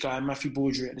 French guy, Matthew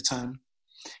Baudry at the time.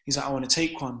 He's like, "I want to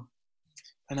take one."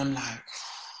 And I'm like,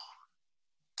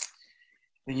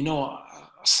 and you know what?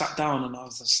 I sat down and I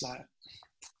was just like,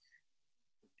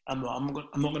 I'm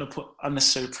not going to put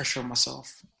unnecessary pressure on myself.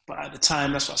 But at the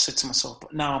time, that's what I said to myself.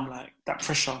 But now I'm like, that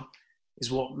pressure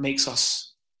is what makes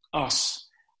us us.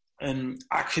 And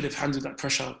I could have handled that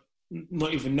pressure,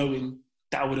 not even knowing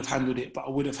that I would have handled it, but I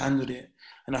would have handled it.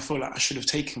 And I feel like I should have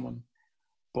taken one.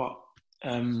 But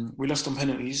we lost on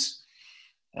penalties.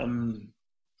 I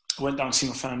went down to see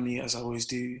my family, as I always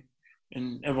do.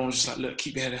 And everyone was just like, "Look,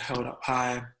 keep your head held up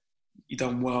high. You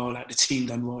done well, like the team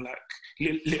done well, like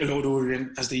little old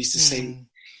Orient, as they used to say."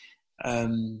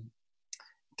 And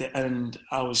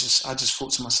I just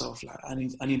thought to myself, like, I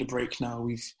need a break now.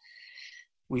 We've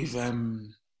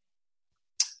done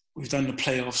the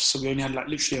playoffs, so we only had like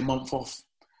literally a month off.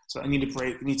 So I need a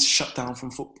break. We need to shut down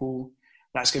from football.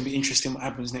 That's going to be interesting what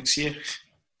happens next year.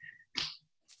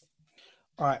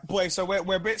 All right, boys, so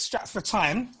we're a bit strapped for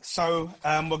time. So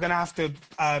we're going to have to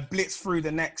blitz through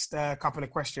the next couple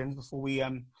of questions before we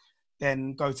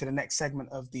then go to the next segment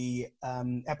of the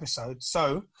episode.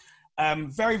 So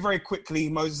very, very quickly,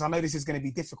 Moses, I know this is going to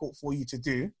be difficult for you to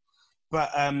do,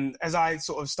 but as I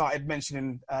sort of started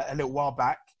mentioning a little while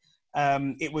back,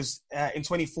 it was in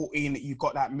 2014 that you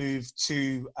got that move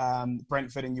to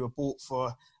Brentford and you were bought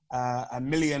for £1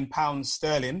 million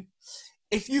sterling.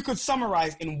 If you could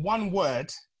summarize in one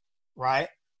word, right,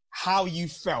 how you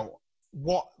felt,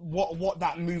 what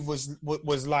that move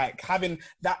was like, having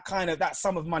that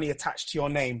sum of money attached to your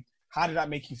name, how did that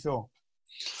make you feel?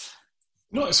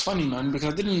 You know, it's funny, man,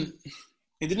 because it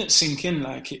didn't sink in.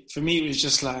 Like, for me, it was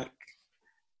just like,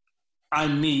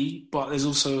 I'm me, but there's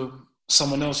also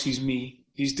someone else who's me,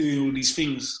 who's doing all these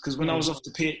things. Because when I was off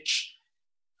the pitch,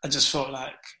 I just felt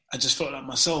like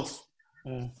myself.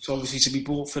 So obviously to be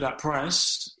bought for that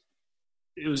price,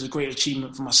 it was a great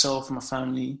achievement for myself and my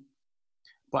family.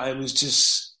 But it was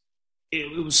just,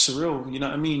 it was surreal, you know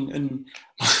what I mean? And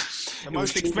the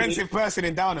most expensive person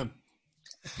in Downham.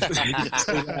 But at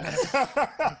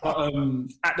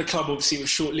the club, obviously, it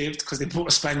was short-lived because they brought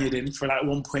a Spaniard in for like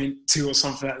 1.2 or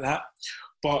something like that.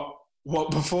 But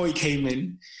before he came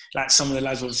in, like, some of the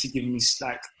lads were obviously giving me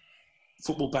like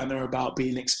football banner about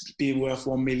being worth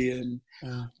 1 million.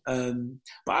 But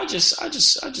I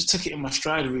just took it in my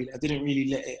stride. Really, I didn't really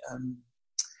let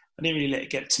it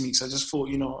get to me. because I just thought,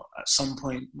 at some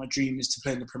point, my dream is to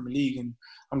play in the Premier League, and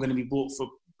I'm going to be bought for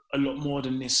a lot more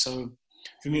than this. So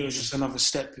for me, it was just another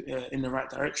step in the right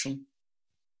direction.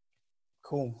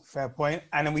 Cool, fair point.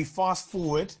 And then we fast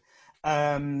forward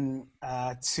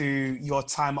to your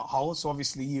time at Hull. So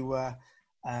obviously you were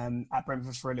at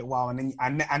Brentford for a little while, and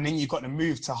then you got to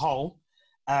move to Hull,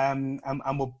 and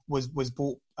was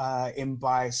brought in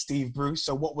by Steve Bruce.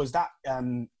 So what was that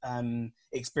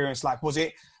experience like? Was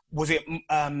it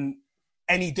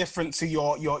any different to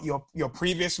your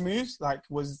previous moves? Like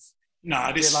this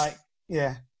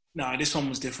one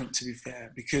was different, to be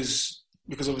fair, because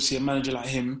obviously a manager like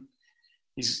him,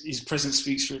 his presence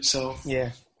speaks for itself.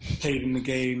 Yeah, played in the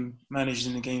game, managed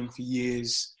in the game for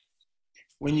years.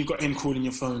 When you've got him calling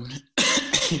your phone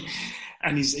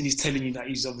and he's telling you that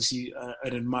he's obviously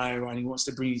an admirer and he wants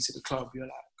to bring you to the club, you're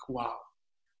like, wow,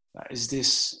 is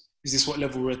this what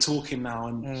level we're talking now?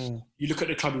 And you look at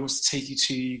the club he wants to take you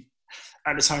to.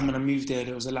 At the time when I moved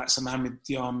there was the likes of Mohamed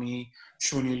Diarmi,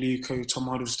 Shawnee Aluko, Tom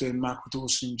Huddleston, Michael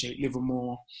Dawson, Jake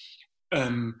Livermore,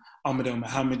 Ahmed El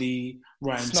Mohammadi,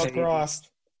 Ryan Snodgrass,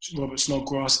 Robert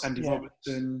Snodgrass, Andy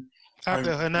Robertson,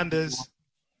 Abel Hernandez,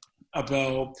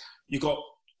 Abel. You got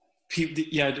people.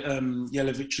 You had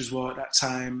Yelovich as well at that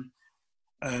time.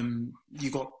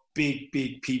 You got big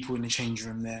people in the change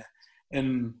room there,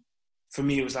 and for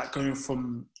me, it was like going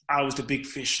from I was the big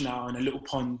fish now in a little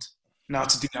pond. Now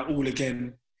to do that all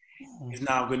again is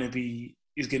going to be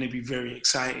very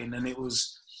exciting. And it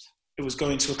was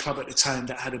going to a club at the time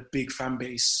that had a big fan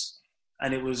base,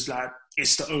 and it was like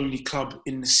it's the only club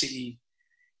in the city.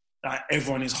 Like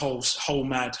everyone is whole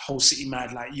city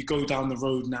mad. Like you go down the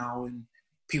road now, and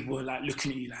people are like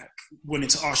looking at you like wanting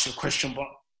to ask you a question, but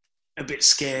a bit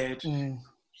scared.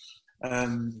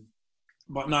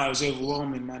 But no, it was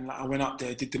overwhelming, man. Like I went up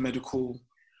there, did the medical.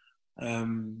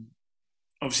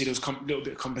 Obviously, there was a little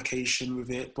bit of complication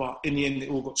with it, but in the end, it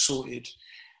all got sorted.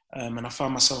 And I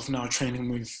found myself now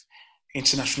training with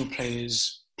international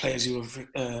players who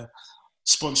have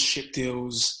sponsorship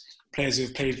deals, players who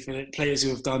have played for it, players who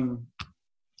have done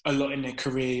a lot in their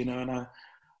career, And I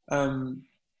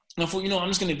thought, I'm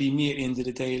just going to be me at the end of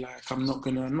the day. Like, I'm not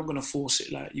gonna force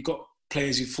it. Like, you got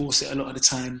players who force it a lot of the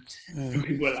time, and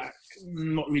people are like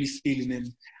not really feeling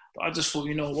them. But I just thought,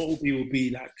 what will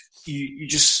be. Like, you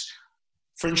just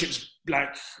friendships,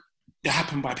 like, they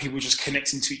happen by people just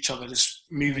connecting to each other, just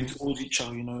moving towards each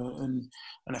other, and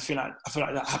I feel like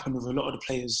that happened with a lot of the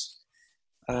players,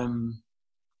 and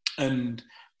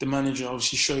the manager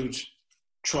obviously showed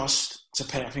trust to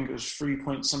pay. I think it was 3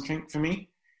 point something for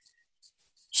me.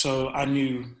 So I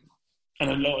knew, and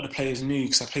a lot of the players knew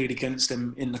because I played against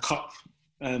them in the cup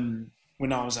when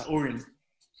I was at Orient.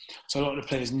 So a lot of the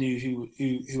players knew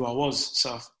who I was.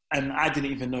 So. And I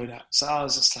didn't even know that. So I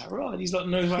was just like, right, these lot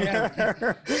know who I am.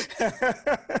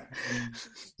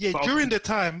 During the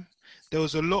time, there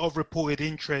was a lot of reported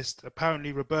interest.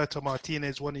 Apparently, Roberto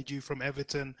Martinez wanted you from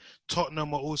Everton.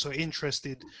 Tottenham were also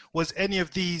interested. Was any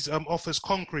of these offers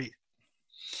concrete?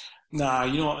 Nah,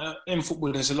 in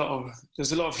football, there's a lot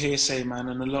of hearsay, man,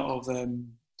 and there's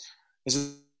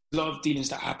a lot of dealings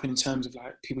that happen in terms of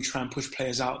like people try and push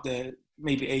players out there.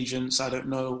 Maybe agents, I don't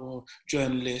know, or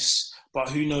journalists, but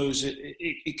who knows?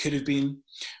 It could have been.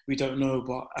 We don't know.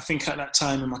 But I think at that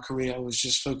time in my career, I was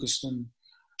just focused on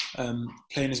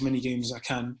playing as many games as I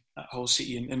can at Hull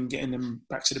City and getting them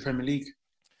back to the Premier League.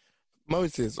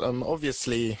 Moses,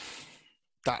 obviously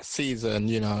that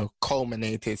season,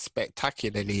 culminated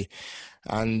spectacularly.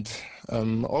 And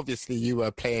obviously you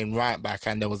were playing right back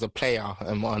and there was a player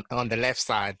on the left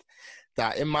side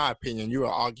that, in my opinion, you were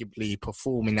arguably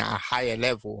performing at a higher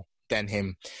level than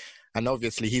him. And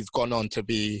obviously he's gone on to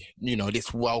be,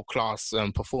 this world-class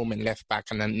performing left back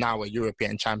and then now a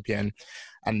European champion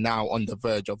and now on the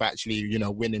verge of actually,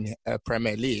 winning a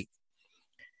Premier League.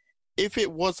 If it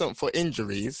wasn't for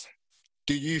injuries,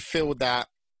 do you feel that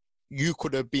you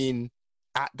could have been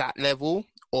at that level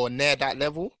or near that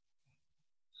level?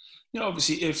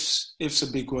 Obviously if's a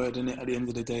big word, isn't it, at the end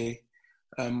of the day.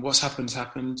 What's happened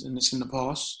and it's in the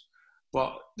past.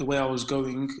 But the way I was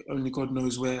going, only God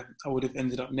knows where I would have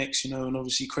ended up next, and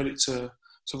obviously credit to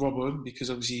Robbo because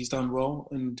obviously he's done well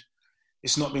and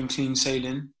it's not been clean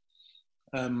sailing,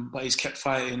 but he's kept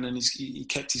fighting and he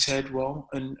kept his head well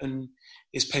and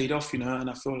it's paid off, and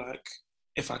I feel like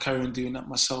if I carry on doing that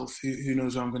myself, who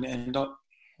knows where I'm going to end up.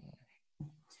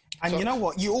 And you know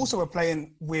what? You also were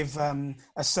playing with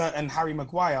a certain Harry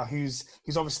Maguire, who's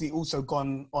obviously also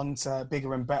gone on to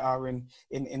bigger and better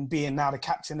in being now the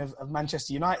captain of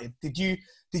Manchester United. Did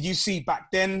you see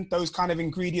back then those kind of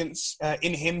ingredients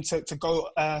in him to go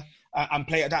and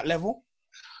play at that level?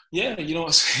 Yeah, you know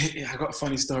what? I got a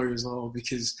funny story as well,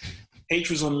 because H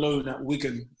was on loan at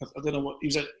Wigan. I don't know what he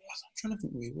was at. I'm trying to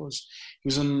think where he was. He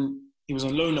was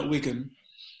on loan at Wigan.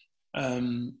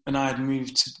 And I had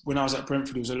moved to, when I was at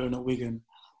Brentford, he was alone at Wigan.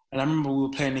 And I remember we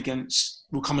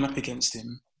were coming up against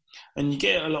him. And you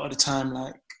get a lot of the time,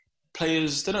 like,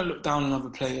 players, they don't look down on other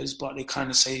players, but they kind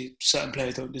of say certain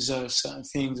players don't deserve certain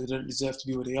things, they don't deserve to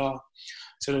be where they are.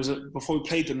 So before we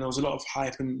played them, there was a lot of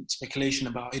hype and speculation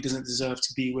about he doesn't deserve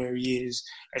to be where he is,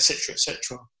 etc.,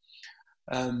 etc.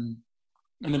 And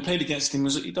then played against him,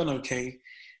 he done okay.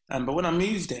 But when I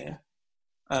moved there,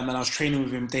 and I was training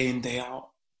with him day in, day out,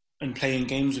 and playing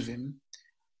games with him,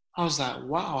 I was like,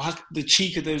 wow, the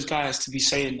cheek of those guys to be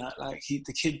saying that. Like,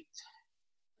 the kid,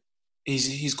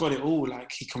 he's got it all.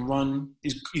 Like, he can run,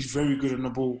 he's very good on the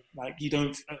ball. Like, you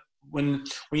don't, when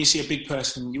you see a big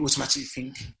person, you automatically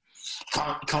think, he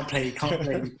can't play.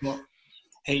 But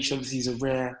H obviously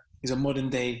he's a modern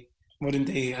day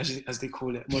as they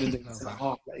call it, modern day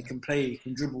half. Like, he can play, he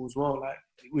can dribble as well. Like,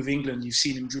 with England, you've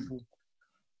seen him dribble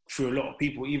through a lot of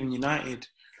people, even United.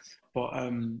 But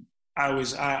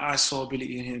I saw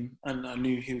ability in him, and I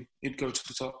knew he'd go to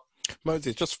the top.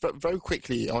 Moses, just very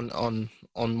quickly on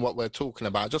what we're talking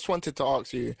about, I just wanted to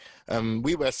ask you,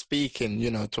 we were speaking,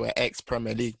 to an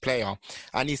ex-Premier League player,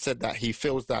 and he said that he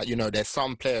feels that, there's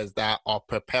some players that are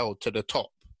propelled to the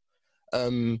top.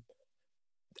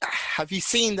 Have you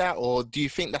seen that, or do you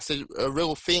think that's a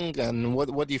real thing, and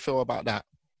what do you feel about that?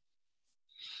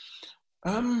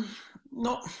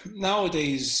 Not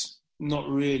nowadays. Not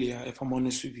really, if I'm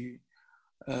honest with you.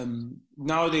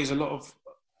 Nowadays, a lot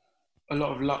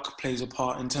of luck plays a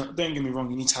part. Don't get me wrong,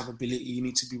 you need to have ability, you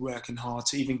need to be working hard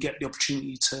to even get the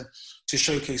opportunity to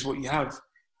showcase what you have.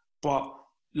 But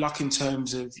luck in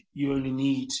terms of you only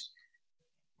need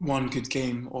one good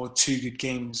game or two good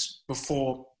games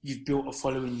before you've built a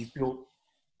following, you've built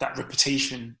that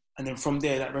reputation. And then from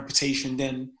there, that reputation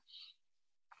then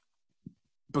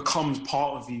becomes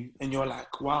part of you. And you're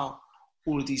like, wow,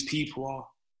 all of these people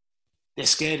they're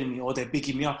scared of me, or they're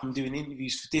bigging me up. I'm doing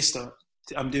interviews for this, though.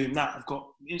 I'm doing that. I've got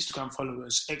Instagram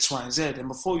followers, X, Y, and Z. And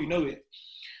before you know it,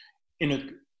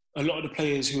 a lot of the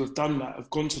players who have done that have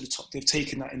gone to the top. They've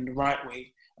taken that in the right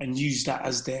way and used that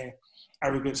as their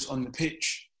arrogance on the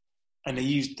pitch. And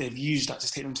they've used that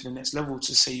to take them to the next level,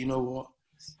 to say, you know what,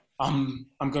 I'm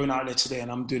going out there today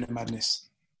and I'm doing a madness.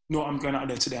 No, I'm going out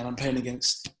there today and I'm playing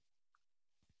against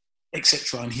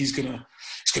etc. And it's gonna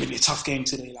be a tough game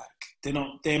today. Like,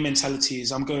 their mentality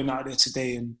is, I'm going out there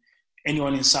today and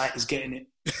anyone in sight is getting it.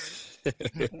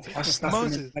 That's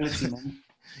Moses. The mentality, man.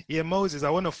 Yeah, Moses, I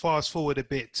want to fast forward a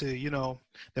bit to,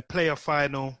 the player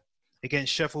final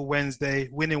against Sheffield Wednesday,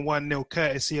 winning 1-0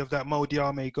 courtesy of that Mo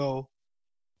Diame goal.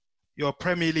 You're a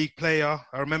Premier League player.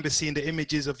 I remember seeing the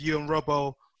images of you and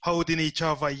Robbo holding each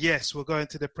other. Yes, we're going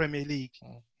to the Premier League.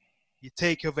 You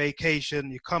take your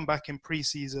vacation, you come back in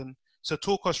pre-season. So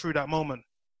talk us through that moment.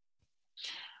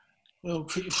 Well,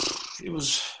 it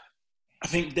was, I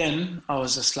think then I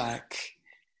was just like,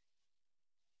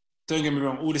 don't get me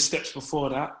wrong, all the steps before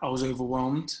that, I was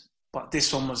overwhelmed. But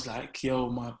this one was like, yo,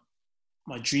 my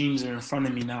dreams are in front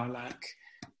of me now. Like,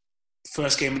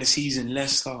 first game of the season,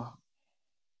 Leicester,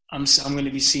 I'm going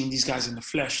to be seeing these guys in the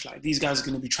flesh. Like, these guys are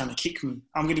going to be trying to kick me.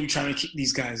 I'm going to be trying to kick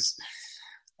these guys.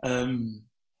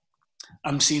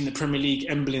 I'm seeing the Premier League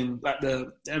emblem, like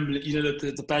the emblem,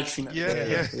 the badge thing.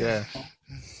 Yeah.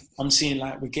 I'm seeing,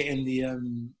 like, we're getting the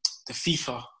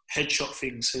FIFA headshot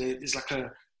thing. So there's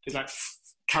like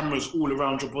cameras all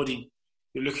around your body.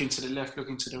 You're looking to the left,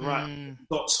 looking to the right,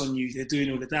 dots on you. They're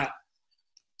doing all of that.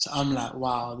 So I'm like,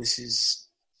 wow, this is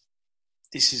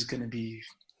going to be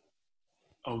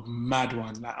a mad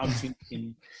one. Like, I'm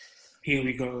thinking, here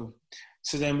we go.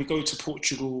 So then we go to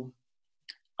Portugal.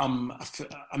 I'm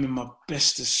in my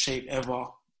bestest shape ever.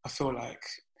 I feel like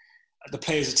the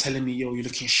players are telling me, yo, you're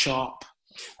looking sharp.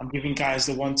 I'm giving guys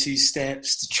the 1-2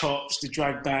 steps, the chops, the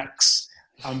drag backs.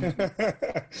 I'm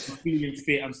feeling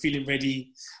fit. I'm feeling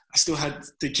ready. I still had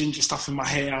the ginger stuff in my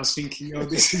hair. I was thinking, yo,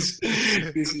 this is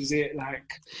it.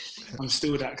 Like, I'm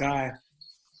still that guy.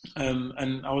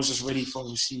 And I was just ready for,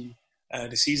 obviously,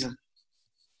 the season.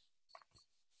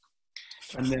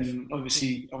 And then,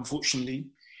 obviously, unfortunately,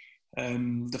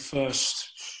 the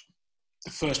first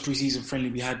pre-season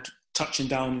friendly we had touching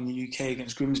down in the UK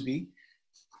against Grimsby,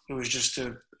 it was just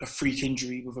a freak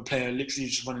injury with a player literally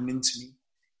just running into me.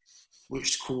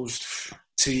 which caused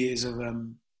 2 years of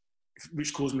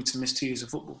which caused me to miss 2 years of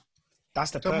football.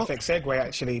 That's the perfect segue,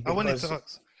 actually. I wanted to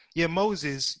ask,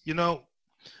 Moses,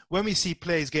 when we see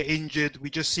players get injured, we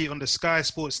just see it on the Sky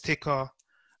Sports ticker,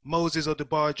 Moses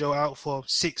Odubajo out for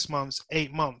 6 months,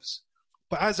 8 months.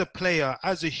 But as a player,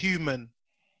 as a human,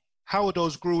 how are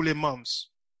those grueling months?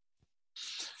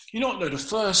 The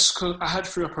first, cause I had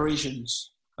 3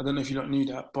 operations. I don't know if you knew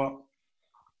that, but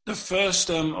the first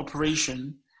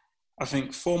operation, I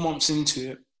think 4 months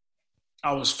into it,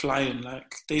 I was flying.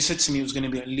 Like, they said to me it was going to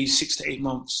be at least 6 to 8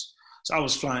 months. So I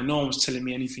was flying. No one was telling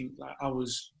me anything. Like, I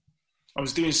was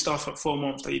doing stuff at 4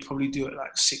 months that you probably do at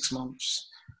like 6 months.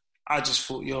 I just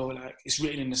thought, it's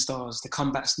written in the stars. The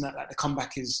comeback's not like the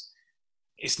comeback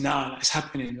it's now. Like, it's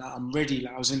happening. Like, I'm ready.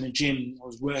 Like, I was in the gym. I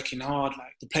was working hard.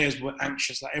 Like, the players were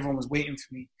anxious. Like, everyone was waiting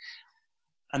for me.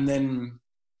 And then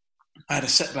I had a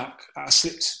setback. I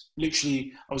slipped.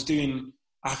 Literally,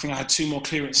 I think I had 2 more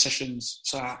clearance sessions.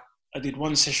 So I did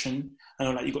 1 session, and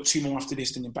I'm like, you got 2 more after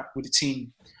this, then you're back with the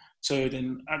team. So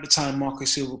then at the time, Marco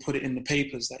Silva put it in the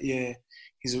papers that,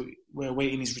 we're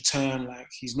awaiting his return. Like,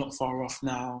 he's not far off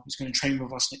now. He's going to train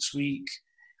with us next week.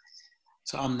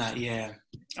 So I'm like,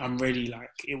 I'm ready.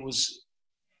 Like, it was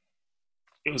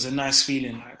a nice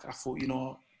feeling. Like, I thought,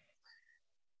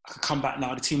 I could come back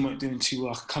now. The team weren't doing too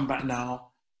well. I could come back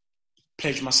now,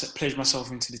 pledge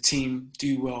myself into the team,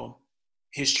 do well.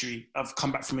 History. I've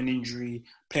come back from an injury,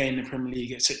 playing in the Premier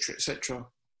League, etc., etc.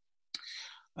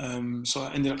 So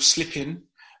I ended up slipping.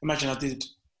 Imagine I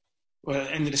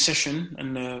ended the session,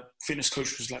 and the fitness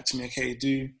coach was like to me, okay,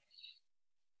 do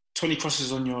 20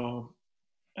 crosses on your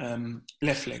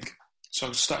left leg. So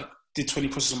I did 20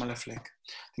 crosses on my left leg.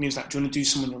 Then he was like, do you want to do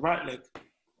some on your right leg?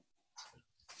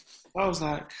 I was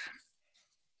like,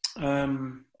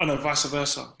 vice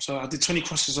versa. So I did 20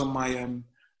 crosses on my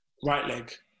right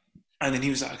leg. And then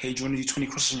he was like, okay, do you want to do 20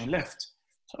 crosses on your left?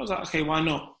 So I was like, okay, why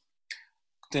not?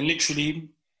 Then literally,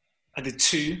 I did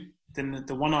 2. Then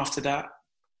the one after that,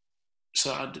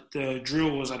 so the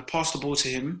drill was I'd pass the ball to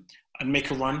him, I'd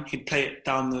make a run, he'd play it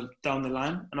down the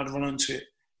line, and I'd run onto it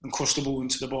and cross the ball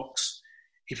into the box.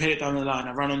 He played it down the line,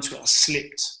 I ran onto it, I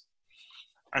slipped.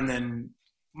 And then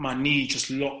my knee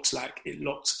just locked, like it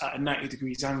locked at a 90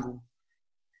 degrees angle.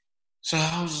 So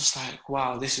I was just like,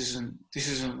 wow, this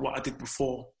isn't what I did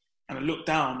before. And I looked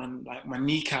down, and like my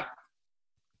kneecap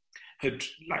had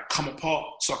like come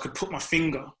apart, so I could put my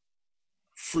finger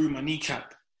through my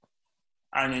kneecap.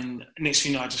 And then next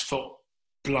thing you know, I just felt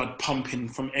blood pumping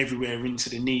from everywhere into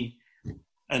the knee,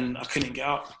 and I couldn't get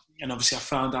up. And obviously, I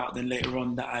found out then later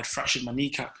on that I had fractured my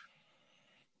kneecap.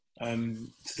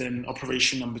 Then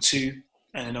operation number 2,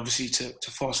 and then obviously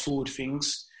to fast forward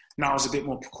things. Now I was a bit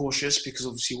more precautious because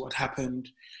obviously what happened.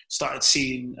 Started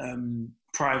seeing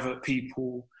private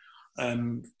people.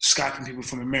 Skyping people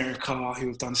from America who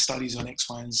have done studies on X,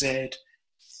 Y, and Z.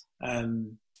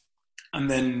 And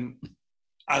then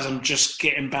as I'm just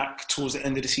getting back towards the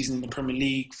end of the season in the Premier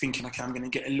League, thinking, okay, I'm going to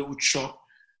get a little shot.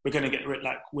 We're going to get,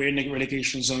 we're in the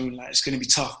relegation zone. Like, it's going to be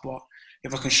tough, but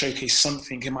if I can showcase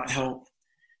something, it might help.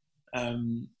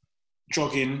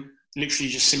 Jogging, literally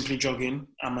just simply jogging,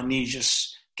 and my knee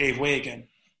just gave way again.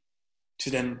 So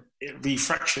then it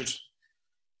refractured.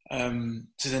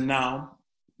 So then now,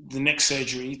 the next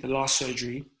surgery, the last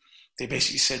surgery, they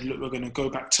basically said, look, we're going to go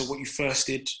back to what you first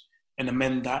did and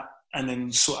amend that and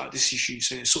then sort out this issue.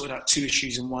 So they sorted out 2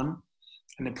 issues in one,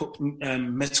 and they put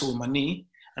metal in my knee,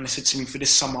 and they said to me, for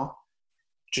this summer,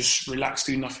 just relax,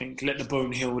 do nothing, let the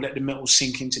bone heal, let the metal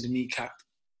sink into the kneecap.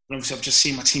 And obviously I've just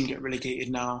seen my team get relegated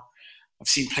now. I've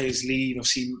seen players leave. I've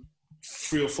seen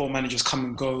 3 or 4 managers come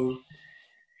and go.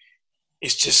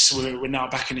 It's just, we're now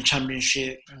back in the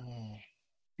Championship.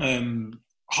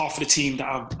 Half of the team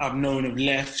that I've known have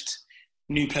left.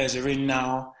 New players are in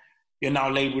now. You're now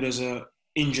labelled as a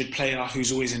injured player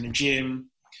who's always in the gym.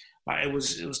 Like, it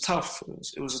was tough.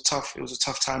 It was a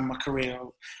tough time in my career.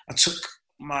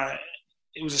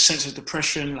 It was a sense of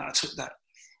depression. Like, I took that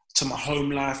to my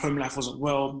home life. Home life wasn't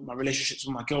well. My relationships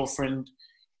with my girlfriend,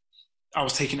 I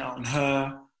was taking it out on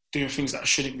her, doing things that I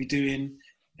shouldn't be doing,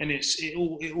 and it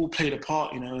all played a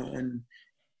part, And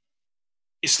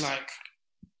it's like,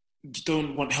 you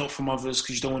don't want help from others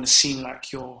because you don't want to seem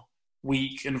like you're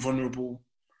weak and vulnerable.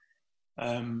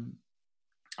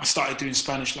 I started doing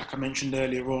Spanish, like I mentioned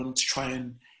earlier on, to try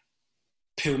and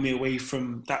peel me away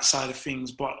from that side of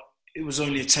things. But it was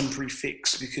only a temporary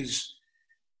fix, because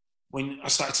when I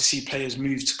started to see players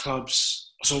move to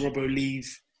clubs, I saw Robbo leave,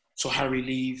 saw Harry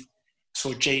leave,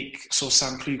 saw Jake, saw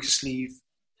Sam Clucas leave.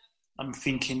 I'm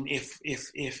thinking if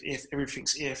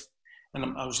everything's if.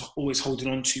 And I was always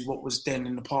holding on to what was then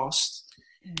in the past.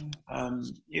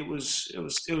 It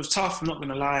was tough. I'm not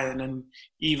gonna lie. And then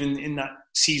even in that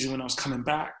season when I was coming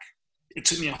back, it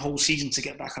took me a whole season to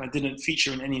get back, and I didn't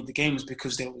feature in any of the games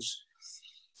because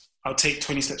I'll take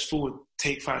 20 steps forward,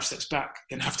 take 5 steps back,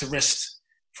 then have to rest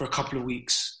for a couple of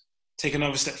weeks, take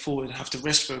another step forward and have to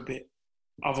rest for a bit.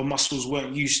 Other muscles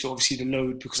weren't used to obviously the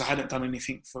load because I hadn't done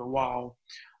anything for a while.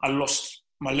 I lost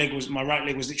my right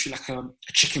leg was literally like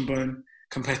a chicken bone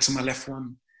compared to my left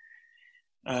one.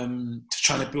 To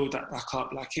try to build that back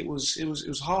up, like it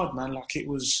was hard, man. Like it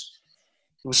was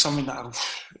something that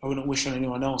I wouldn't wish on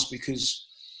anyone else, because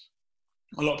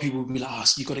a lot of people would be like, oh,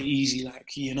 you got it easy, like,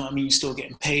 you know what I mean, you're still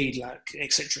getting paid, like,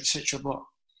 etc., etc. But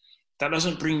that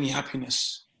doesn't bring me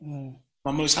happiness.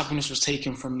 My most happiness was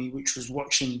taken from me, which was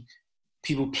watching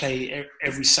people play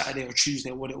every Saturday or Tuesday,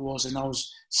 or what it was, and I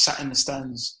was sat in the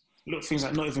stands. Little things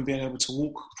like not even being able to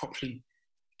walk properly,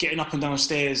 getting up and down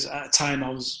stairs. At a time I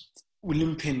was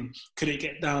limping, couldn't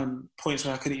get down, points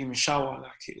where I couldn't even shower.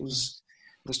 Like it was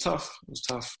tough. It was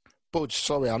tough. Budge,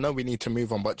 sorry, I know we need to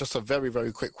move on, but just a very,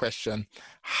 very quick question.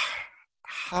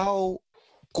 How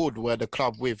good were the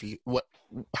club with you?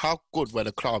 How good were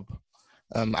the club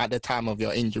at the time of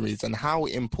your injuries, and how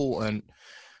important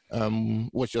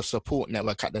was your support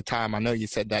network at the time? I know you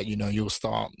said that, you'll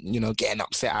start, getting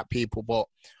upset at people, but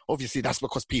obviously that's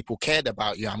because people cared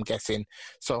about you, I'm guessing.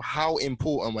 So how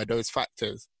important were those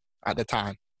factors at the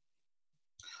time?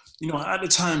 At the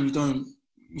time,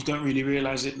 you don't really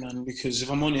realise it, man, because if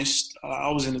I'm honest,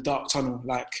 I was in a dark tunnel.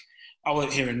 Like, I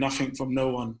wasn't hearing nothing from no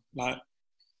one. Like,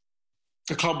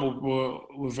 the club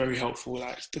were very helpful.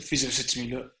 Like, the physio said to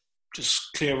me, look,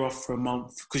 just clear off for a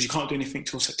month, because you can't do anything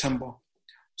till September.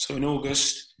 So in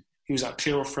August, he was like,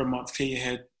 clear off for a month, clear your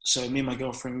head. So me and my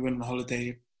girlfriend, we went on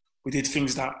holiday. We did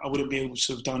things that I wouldn't be able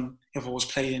to have done if I was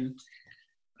playing,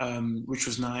 which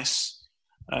was nice.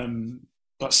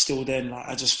 But still then, like,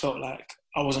 I just felt like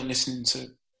I wasn't listening to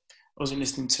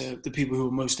the people who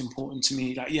were most important to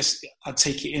me. Like, yes, I'd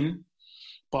take it in,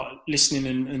 but listening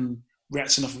and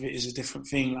reacting off of it is a different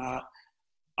thing. Like,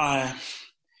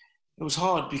 it was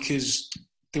hard because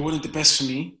they wanted the best for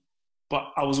me,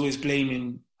 but I was always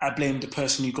blamed the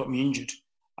person who got me injured.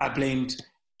 I blamed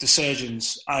the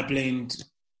surgeons. I blamed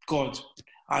God.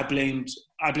 I blamed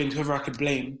whoever I could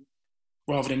blame,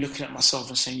 rather than looking at myself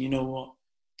and saying, you know what,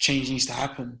 change needs to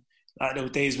happen. Like, there were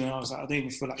days when I was like, I don't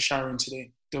even feel like showering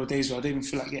today. There were days where I didn't even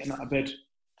feel like getting out of bed.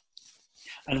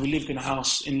 And we lived in a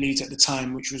house in Leeds at the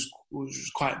time, which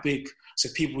was quite big. So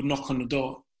if people would knock on the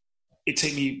door, it'd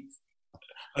take me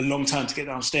a long time to get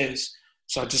downstairs.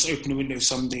 So I'd just open the window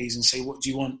some days and say, what do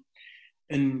you want?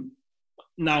 And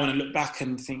now when I look back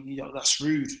and think, that's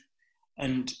rude.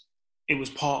 And it was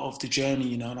part of the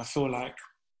journey, and I feel like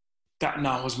that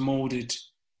now has molded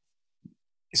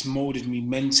me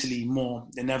mentally more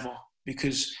than ever.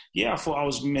 Because, I thought I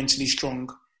was mentally strong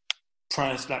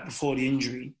prior to, like, before the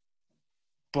injury.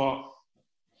 But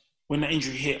when that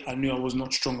injury hit, I knew I was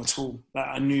not strong at all. Like,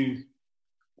 I knew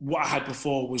what I had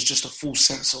before was just a full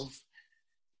sense of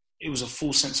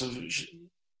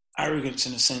arrogance,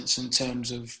 in a sense, in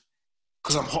terms of,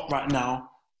 because I'm hot right now,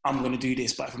 I'm going to do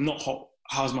this. But if I'm not hot,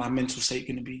 how's my mental state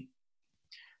going to be?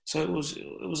 So it was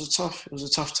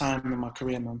a tough time in my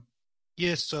career, man.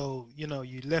 Yeah, so, you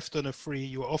left on a free,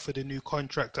 you were offered a new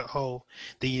contract at Hull,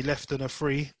 then you left on a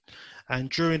free. And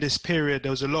during this period,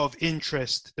 there was a lot of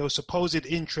interest. There was supposed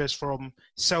interest from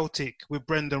Celtic with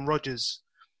Brendan Rodgers.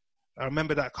 I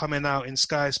remember that coming out in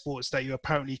Sky Sports, that you're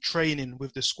apparently training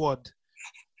with the squad.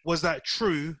 Was that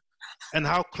true? And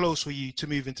how close were you to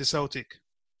moving to Celtic?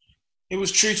 It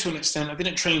was true to an extent. I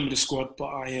didn't train with the squad, but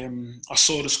I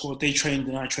saw the squad. They trained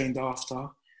and I trained after.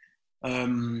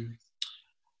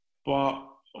 But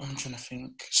I'm trying to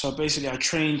think. So basically I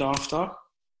trained after,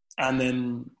 and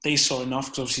then they saw enough,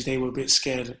 because obviously they were a bit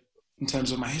scared in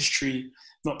terms of my history,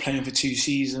 not playing for 2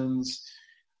 seasons.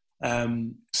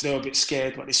 So they were a bit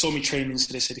scared, but they saw me training,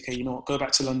 so they said, okay, you know what, go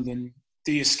back to London,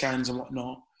 do your scans and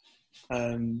whatnot,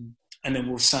 and then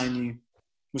we'll sign you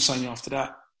after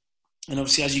that. And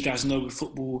obviously, as you guys know, with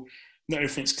football, not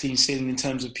everything's clean sailing in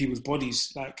terms of people's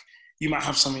bodies. Like, you might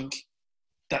have something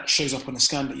that shows up on a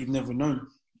scan that you've never known.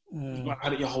 You might have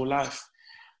had it your whole life.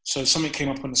 So something came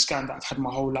up on the scan that I've had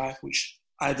my whole life, which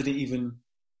I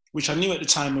knew at the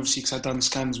time, obviously, because I'd done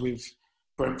scans with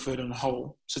Brentford and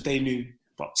Hull, so they knew.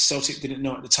 But Celtic didn't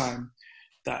know at the time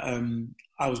that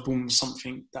I was born with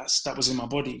something that was in my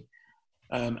body.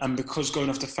 And because going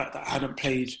off the fact that I hadn't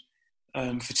played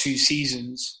for 2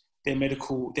 seasons, their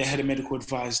head of medical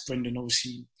advised Brendan,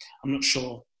 obviously, I'm not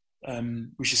sure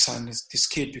we should sign this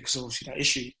kid because obviously that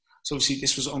issue. So obviously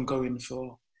this was ongoing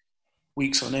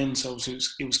weeks on end. So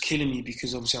it was killing me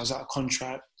because obviously I was out of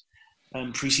contract.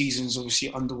 Pre-season's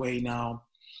obviously underway now,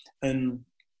 and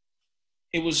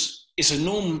it's a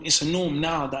norm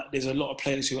now that there's a lot of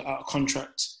players who are out of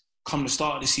contract come the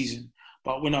start of the season.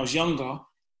 But when I was younger,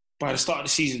 by the start of the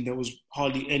season, there was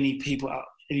hardly any people out,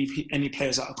 any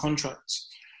players out of contract.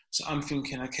 So I'm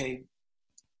thinking, okay,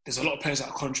 there's a lot of players out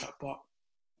of contract, but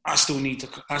I still need the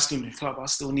club. I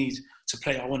still need to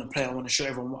play. I want to play. I want to show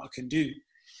everyone what I can do.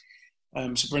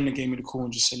 So Brendan gave me the call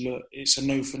and just said, look, it's a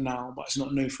no for now, but it's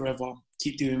not no forever.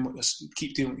 Keep doing what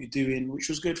you're doing, which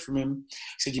was good from him. He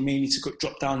said, you may need to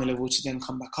drop down a level to then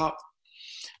come back up.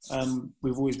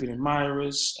 We've always been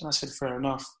admirers. And I said, fair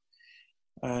enough.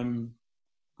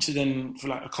 So then for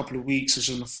like a couple of weeks, I was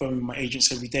on the phone with my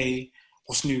agents every day.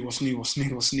 What's new, as you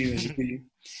do.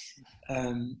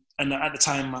 And at the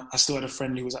time, I still had a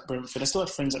friend who was at Brentford. I still had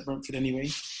friends at Brentford anyway.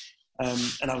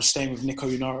 And I was staying with Nico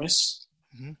Unaris.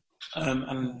 Mm-hmm.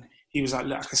 And he was like,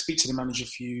 look, I can speak to the manager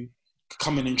for you.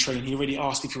 Come in and train. He already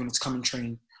asked if he wanted to come and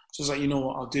train. So I was like, you know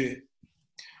what, I'll do it.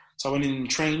 So I went in and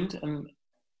trained, and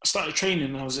I started training,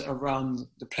 and I was around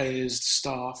the players, the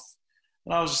staff.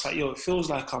 And I was just like, yo, it feels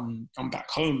like I'm back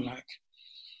home. Like,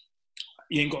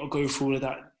 you ain't got to go through all of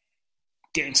that,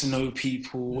 getting to know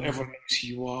people. Everyone knows who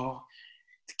you are.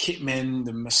 The kit men,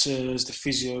 the masseurs, the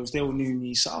physios, they all knew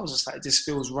me. So I was just like, this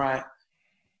feels right.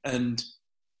 And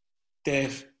their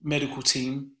medical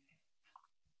team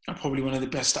are probably one of the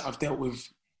best that I've dealt with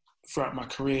throughout my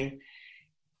career.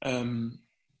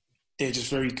 They're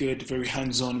just very good, very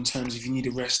hands-on in terms of if you need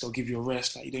a rest, they'll give you a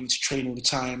rest. Like, you don't need to train all the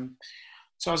time.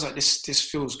 So I was like, this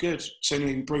feels good. So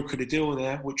anyway, we brokered a deal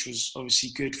there, which was obviously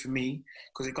good for me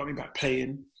because it got me back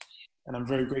playing. And I'm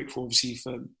very grateful, obviously,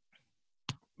 for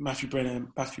Matthew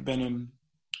Benham,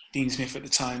 Dean Smith at the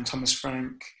time, Thomas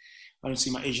Frank. I don't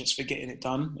see my agents for getting it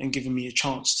done and giving me a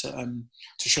chance to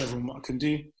show everyone what I can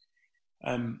do.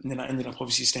 And then I ended up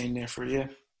obviously staying there for a year.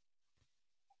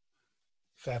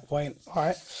 Fair point. All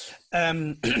right.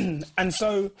 And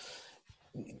so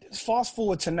fast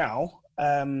forward to now,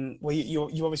 where you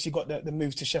obviously got the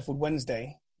move to Sheffield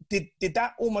Wednesday. Did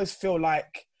that almost feel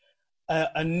like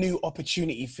a new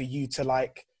opportunity for you to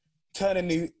like turn a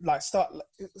new, like start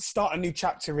a new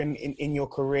chapter in your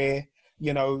career?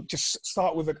 You know, just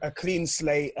start with a clean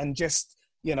slate and just,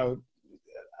 you know,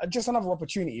 just another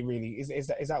opportunity, really. Is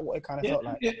that what it kind of felt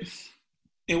like?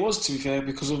 It was, to be fair,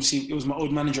 because obviously it was my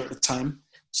old manager at the time,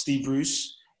 Steve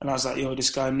Bruce, and I was like, yo,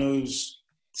 this guy knows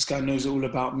all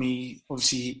about me.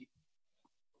 Obviously,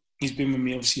 he's been with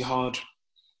me, obviously, hard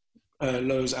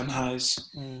lows and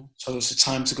highs. So it's a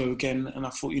time to go again. And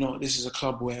I thought, you know what, this is a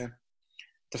club where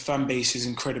the fan base is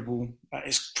incredible.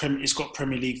 It's got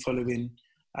Premier League following.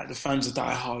 The fans are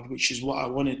die hard, which is what I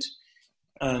wanted.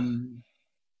 And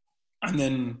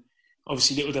then,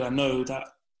 obviously, little did I know that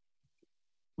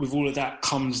with all of that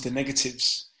comes the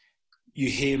negatives. You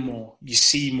hear more, you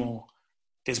see more,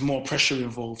 there's more pressure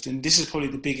involved. And this is probably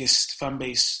the biggest fan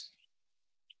base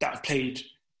that I've played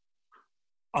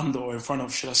under or in front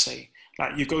of, should I say.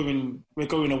 Like, we're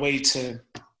going away to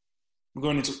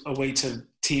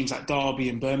teams like Derby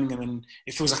and Birmingham, and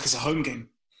it feels like it's a home game.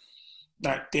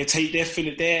 Like, they're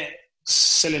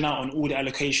selling out on all the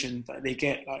allocation that they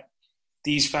get. Like,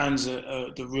 these fans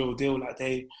are the real deal. Like,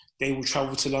 they will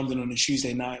travel to London on a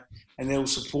Tuesday night and they will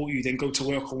support you, then go to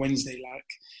work on Wednesday. Like,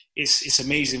 it's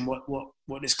amazing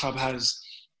what this club has.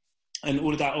 And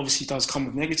all of that obviously does come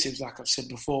with negatives, like I've said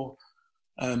before.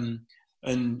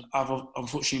 And I've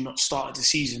unfortunately not started the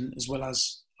season as well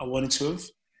as I wanted to have.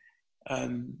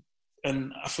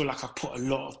 And I feel like I've put a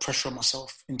lot of pressure on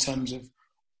myself in terms of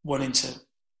wanting to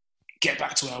get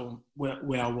back to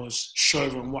where I was, show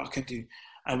everyone what I can do.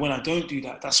 And when I don't do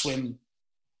that, that's when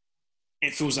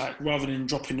it feels like, rather than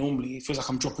dropping normally, it feels like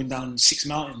I'm dropping down 6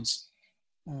 mountains.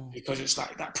 Because it's like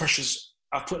I've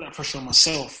put that pressure on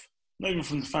myself, not even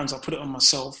from the fans, I put it on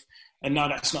myself. And now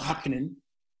that it's not happening,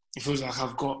 it feels like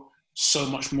I've got so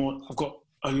much more, I've got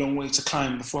a long way to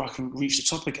climb before I can reach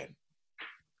the top again.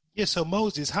 Yeah, so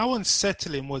Moses, how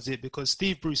unsettling was it? Because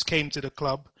Steve Bruce came to the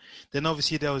club, then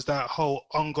obviously there was that whole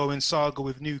ongoing saga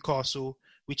with Newcastle,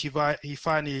 which he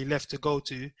finally left to go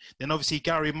to. Then obviously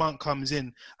Gary Monk comes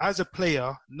in. As a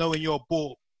player, knowing you're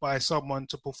bought by someone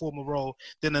to perform a role,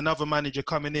 then another manager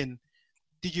coming in,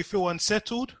 did you feel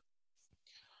unsettled?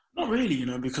 Not really,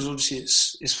 because obviously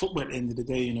it's football at the end of the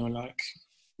day, like,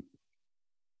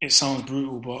 it sounds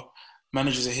brutal, but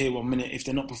managers are here 1 minute. If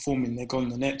they're not performing, they're gone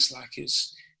the next. Like,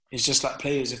 it's just like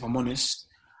players, if I'm honest.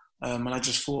 And I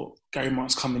just thought, Gary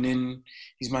Monk's coming in,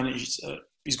 he's managed,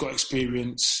 he's got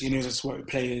experience, he knows how to work with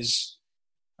players.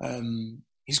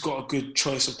 He's got a good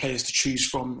choice of players to choose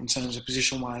from in terms of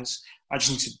position-wise. I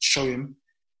just need to show him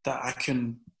that I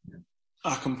can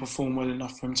perform well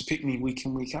enough for him to pick me week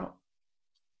in, week out.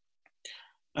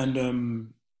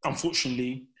 And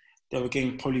unfortunately, there were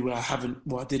games probably where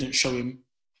I didn't show him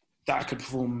that I could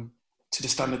perform to the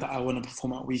standard that I want to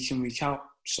perform at week in, week out.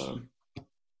 So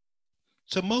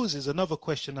Moses, another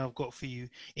question I've got for you.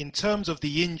 In terms of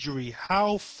the injury,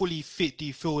 how fully fit do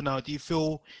you feel now? Do you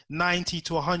feel 90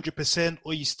 to 100%,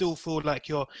 or you still feel like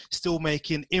you're still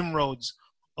making inroads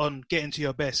on getting to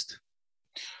your best?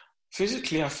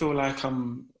 Physically, I feel like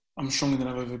I'm stronger than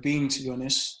I've ever been, to be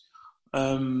honest.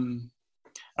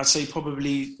 I'd say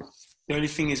probably the only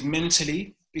thing is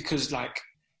mentally, because like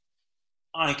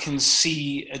I can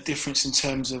see a difference in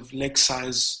terms of leg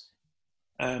size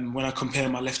when I compare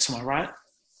my left to my right,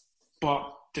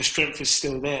 but the strength is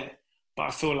still there. But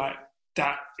I feel like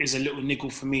that is a little niggle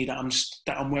for me that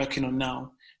I'm working on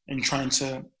now and trying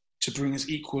to bring as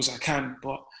equal as I can.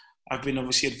 But I've been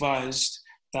obviously advised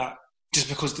that just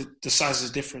because the size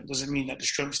is different doesn't mean that the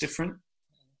strength's different.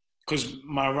 Because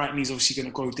my right knee is obviously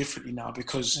going to grow differently now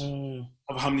because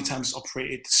of how many times it's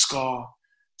operated, the scar.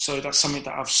 So that's something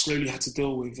that I've slowly had to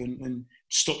deal with and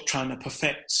stop trying to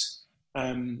perfect.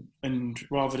 And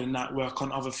rather than that, work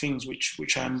on other things,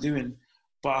 which I am doing.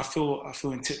 But I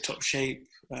feel in tip-top shape,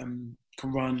 can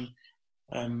run,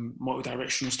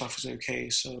 multi-directional stuff is okay.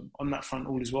 So on that front,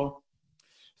 all is well.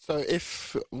 So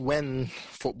when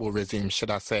football resumes,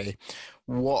 should I say,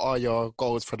 what are your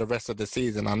goals for the rest of the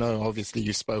season? I know obviously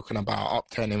you've spoken about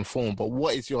upturning form, but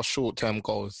what is your short-term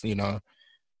goals, and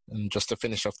just to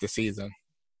finish off the season?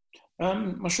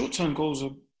 My short-term goals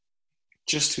are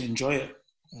just to enjoy it.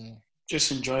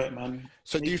 Just enjoy it, man.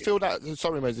 So do you feel that,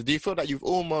 sorry Moses, do you feel that you've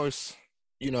almost,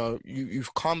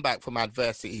 you've come back from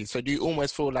adversity, so do you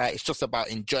almost feel like it's just about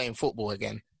enjoying football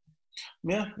again?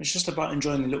 Yeah, it's just about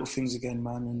enjoying the little things again,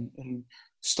 man, and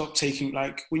stop taking,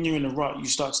 like, when you're in a rut, you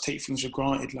start to take things for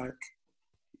granted. Like,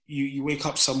 you wake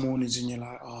up some mornings and you're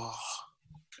like, oh,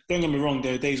 don't get me wrong,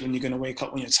 there are days when you're going to wake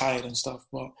up when you're tired and stuff,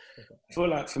 but I feel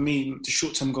like for me, the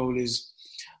short-term goal is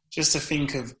just to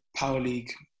think of Power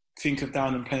League, think of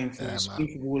down and playing fields,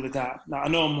 think of all of that. Now, I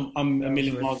know I'm a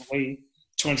million miles away,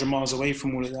 200 miles away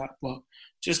from all of that, but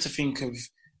just to think of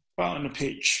out on the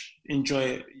pitch, enjoy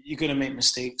it. You're going to make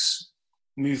mistakes,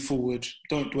 move forward.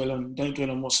 Don't dwell on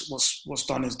what's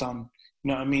done is done.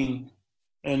 You know what I mean?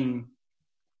 And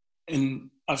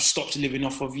I've stopped living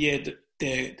off of, they're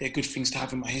good things to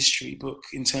have in my history book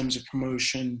in terms of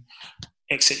promotion,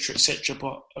 etc.,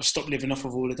 but I've stopped living off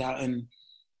of all of that, and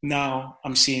now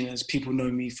I'm seeing as people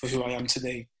know me for who I am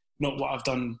today, not what I've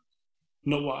done,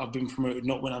 not what I've been promoted,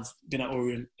 not when I've been at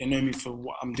Orient. They know me for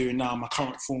what I'm doing now, my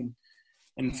current form.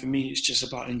 And for me, it's just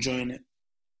about enjoying it.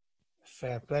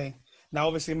 Fair play. Now,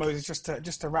 obviously, Moses,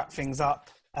 just to wrap things up,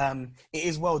 it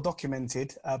is well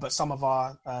documented, but some of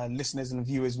our listeners and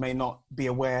viewers may not be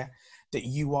aware that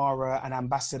you are an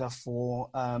ambassador for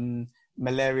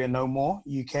Malaria No More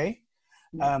UK.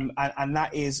 And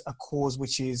that is a cause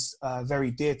which is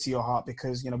very dear to your heart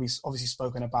because, we've obviously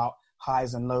spoken about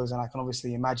highs and lows, and I can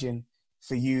obviously imagine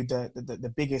for you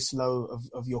the biggest low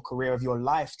of your career, of your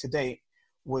life to date,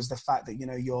 was the fact that,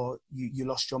 you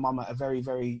lost your mum at a very,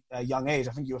 very young age.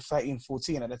 I think you were 13,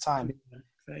 14 at the time.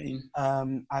 13.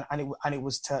 And it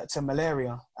was to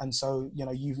malaria. And so,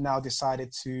 you've now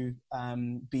decided to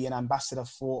be an ambassador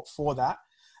for that.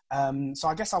 So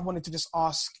I guess I wanted to just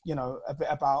ask, a bit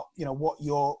about,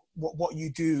 what you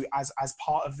do as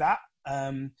part of that.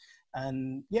 And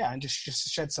just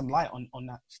shed some light on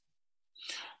that.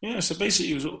 Yeah, so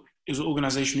basically it was an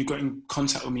organisation who got in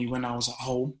contact with me when I was at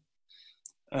home.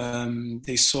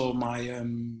 They saw my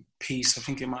piece. I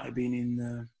think it might have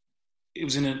been it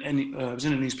was in a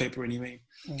newspaper anyway.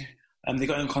 They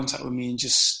got in contact with me and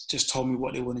just told me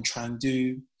what they want to try and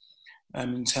do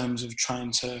in terms of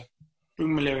trying to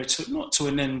bring malaria not to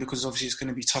an end, because obviously it's going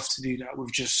to be tough to do that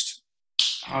with just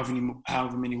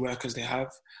however many workers they have,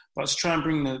 but to try and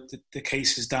bring the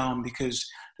cases down, because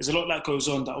there's a lot that goes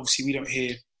on that obviously we don't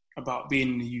hear about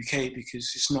being in the UK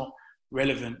because it's not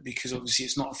relevant, because obviously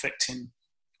it's not affecting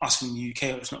us in the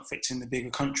UK, or it's not affecting the bigger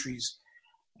countries.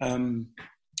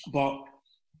 But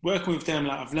working with them,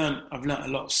 like I've learned a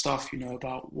lot of stuff,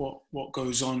 about what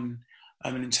goes on,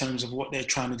 in terms of what they're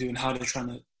trying to do and how they're trying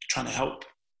to help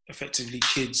effectively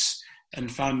kids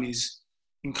and families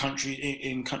in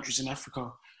countries in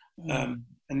Africa. And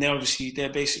they're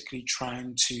basically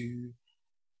trying to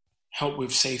help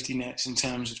with safety nets in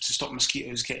terms of to stop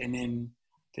mosquitoes getting in.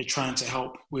 They're trying to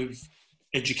help with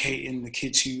educating the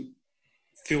kids who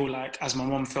feel like, as my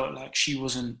mum felt like she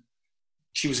was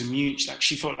immune. Like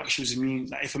she felt like she was immune.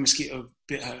 Like if a mosquito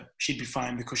bit her, she'd be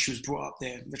fine because she was brought up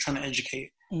there. They're trying to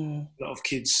educate a lot of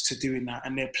kids to doing that,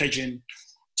 and they're pledging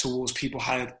towards people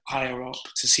higher up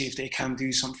to see if they can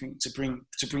do something to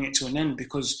bring it to an end.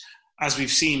 Because as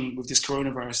we've seen with this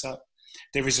coronavirus, that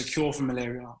there is a cure for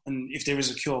malaria, and if there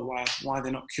is a cure, why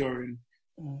they're not curing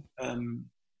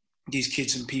these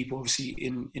kids and people, obviously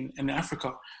in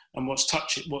Africa. And what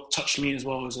touched me as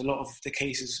well is a lot of the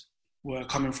cases were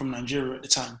coming from Nigeria at the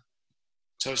time.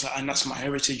 So it's like, and that's my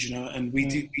heritage, you know, and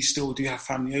we still do have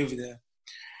family over there.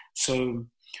 So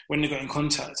when they got in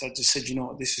contact, I just said, you know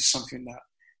what, this is something that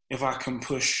if I can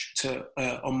push to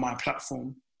on my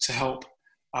platform to help,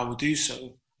 I will do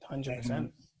so.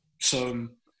 100%. So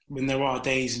when there are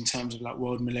days in terms of like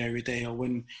World Malaria Day, or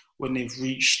when they've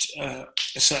reached a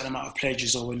certain amount of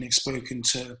pledges, or when they've spoken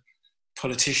to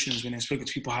politicians, when they've spoken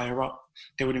to people higher up,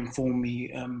 they would inform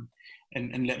me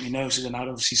and let me know. So then I'd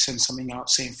obviously send something out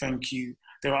saying thank you.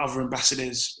 There are other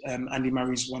ambassadors. Andy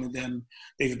Murray's one of them.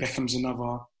 David Beckham's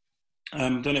another.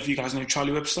 Don't know if you guys know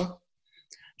Charlie Webster.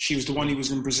 She was the one who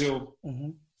was in Brazil. Mm-hmm.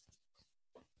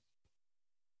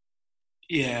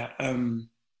 Yeah. And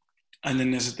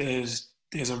then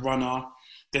there's a runner.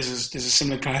 There's a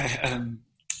similar guy.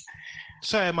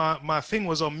 Sorry, my thing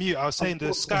was on mute. I was saying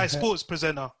the Sky Sports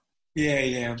presenter.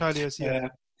 Yeah. Charlie is, yeah.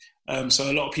 So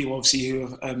a lot of people obviously who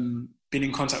have been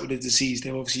in contact with the disease,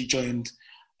 they've obviously joined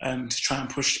to try and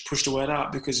push the word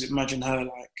out, because imagine her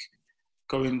like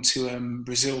going to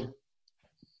Brazil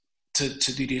to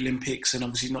do the Olympics and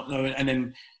obviously not knowing. And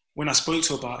then when I spoke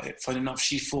to her about it, funny enough,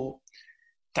 she thought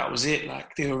that was it.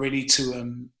 Like they were ready to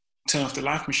turn off the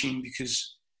life machine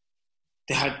because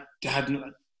they had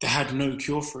no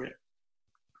cure for it.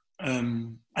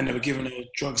 And they were giving her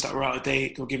drugs that were out of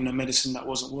date. They were giving her medicine that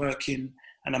wasn't working,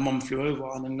 and her mum flew over.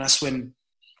 And then that's when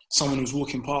someone who was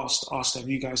walking past asked her, have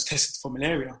you guys tested for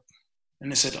malaria?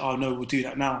 And they said, oh no, we'll do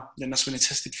that now. Then that's when they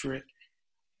tested for it.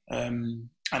 And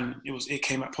it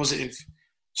came out positive.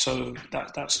 So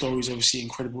that story is obviously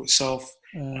incredible itself.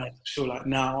 I feel like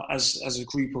now as a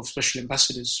group of special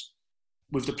ambassadors,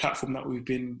 with the platform that we've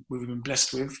been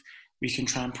blessed with, we can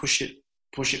try and push it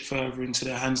further into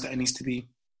the hands that it needs to be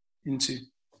into.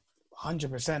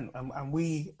 100%. And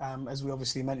we, as we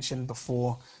obviously mentioned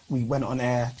before we went on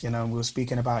air, you know, we were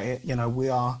speaking about it, you know, we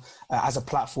are, as a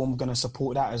platform, going to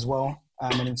support that as well,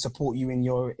 and support you in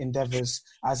your endeavours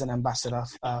as an ambassador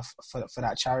for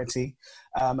that charity.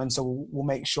 And so we'll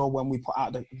make sure when we put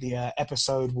out the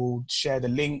episode, we'll share the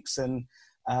links and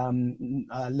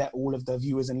let all of the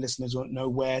viewers and listeners know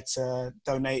where to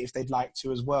donate if they'd like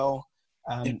to as well,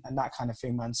 and that kind of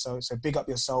thing, man. So big up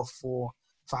yourself for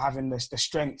having the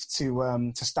strength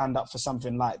to stand up for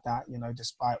something like that, you know,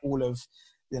 despite all of,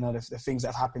 you know, the things that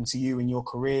have happened to you in your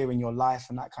career, in your life,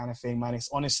 and that kind of thing, man. It's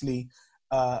honestly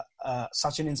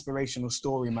such an inspirational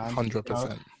story, man.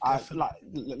 100%. You know,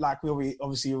 like we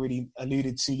already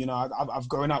alluded to, you know, I've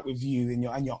grown up with you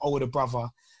and your older brother,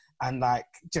 and like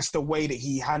just the way that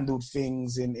he handled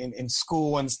things in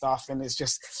school and stuff, and it's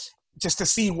just to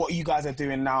see what you guys are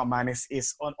doing now, man.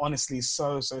 It's honestly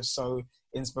so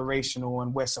inspirational,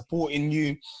 and we're supporting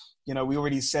you. You know, we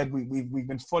already said we've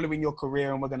been following your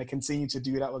career, and we're going to continue to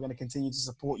do that. We're going to continue to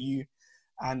support you,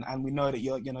 and we know that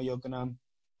you're going to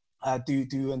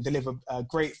do and deliver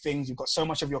great things. You've got so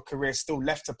much of your career still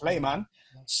left to play, man.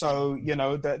 So you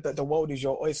know the world is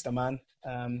your oyster, man.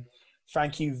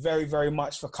 Thank you very, very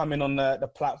much for coming on the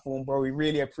platform, bro. We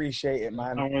really appreciate it,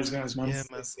 man. No worries, guys, man. Yeah,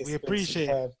 man. We appreciate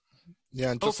it.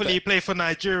 Yeah, and hopefully you play for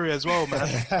Nigeria as well, man.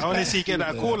 I want to see you get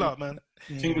that call up, man.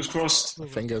 Fingers crossed.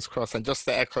 Fingers crossed. And just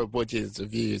to echo Budge's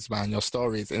views, man, your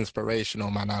story is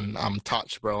inspirational, man, and I'm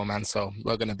touched, bro, man. So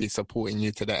we're going to be supporting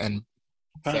you to the end.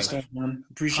 Thanks, guys, man.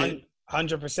 Appreciate it.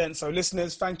 100%. So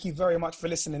listeners, thank you very much for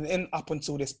listening in up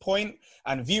until this point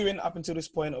and viewing up until this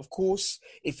point. Of course,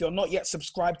 if you're not yet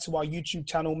subscribed to our YouTube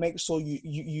channel, make sure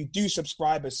you do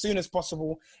subscribe as soon as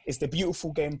possible. It's the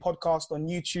Beautiful Game Podcast on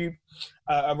YouTube.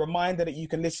 A reminder that you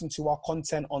can listen to our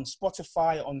content on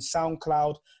Spotify, on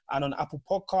SoundCloud, and on Apple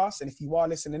Podcasts. And if you are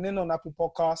listening in on Apple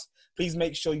Podcasts, please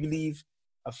make sure you leave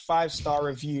a 5-star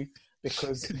review,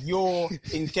 because your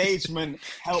engagement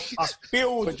helps us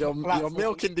build. But you're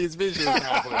milking these visuals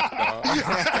now.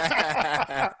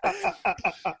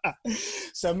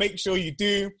 So make sure you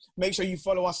do. Make sure you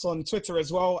follow us on Twitter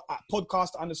as well at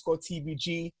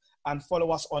podcast_TBG, and follow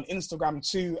us on Instagram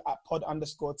too at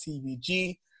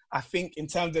pod_TBG. I think in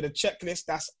terms of the checklist,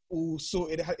 that's all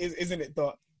sorted, isn't it,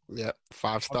 Dot? Yep,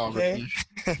 5-star okay. review.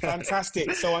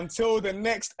 Fantastic. So until the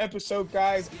next episode,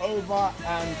 guys, over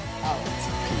and out.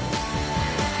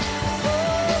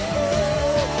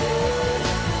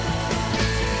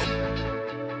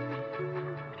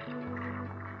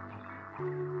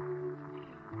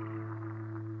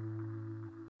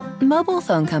 Mobile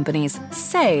phone companies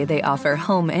say they offer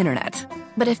home internet.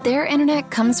 But if their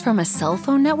internet comes from a cell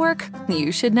phone network,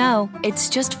 you should know. It's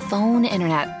just phone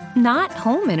internet, not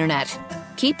home internet.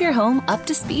 Keep your home up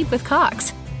to speed with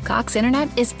Cox. Cox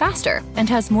internet is faster and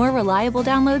has more reliable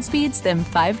download speeds than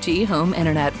 5G home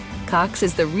internet. Cox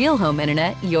is the real home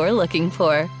internet you're looking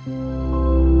for.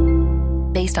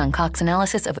 Based on Cox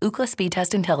analysis of Ookla speed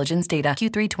test intelligence data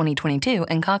Q3 2022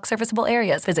 and Cox serviceable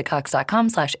areas, visit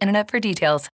cox.com/internet for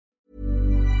details.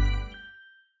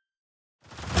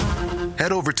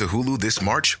 Head over to Hulu this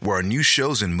March, where our new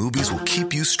shows and movies will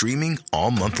keep you streaming all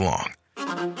month long.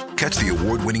 Catch the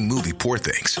award-winning movie Poor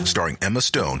Things, starring Emma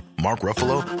Stone, Mark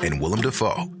Ruffalo, and Willem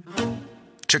Dafoe.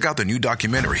 Check out the new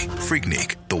documentary,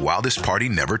 Freaknik, The Wildest Party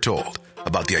Never Told,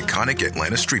 about the iconic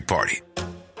Atlanta street party.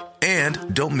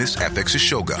 And don't miss FX's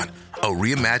Shogun, a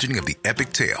reimagining of the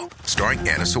epic tale, starring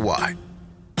Anna Sawai.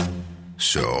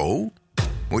 So,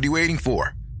 what are you waiting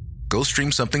for? Go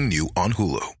stream something new on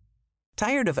Hulu.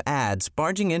 Tired of ads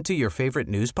barging into your favorite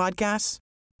news podcasts?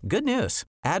 Good news.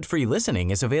 Ad-free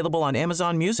listening is available on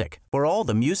Amazon Music for all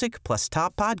the music plus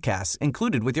top podcasts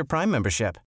included with your Prime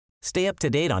membership. Stay up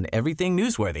to date on everything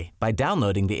newsworthy by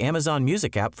downloading the Amazon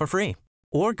Music app for free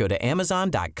or go to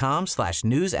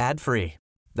amazon.com/news ad free.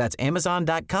 That's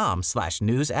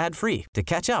amazon.com/news ad free to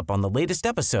catch up on the latest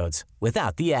episodes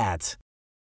without the ads.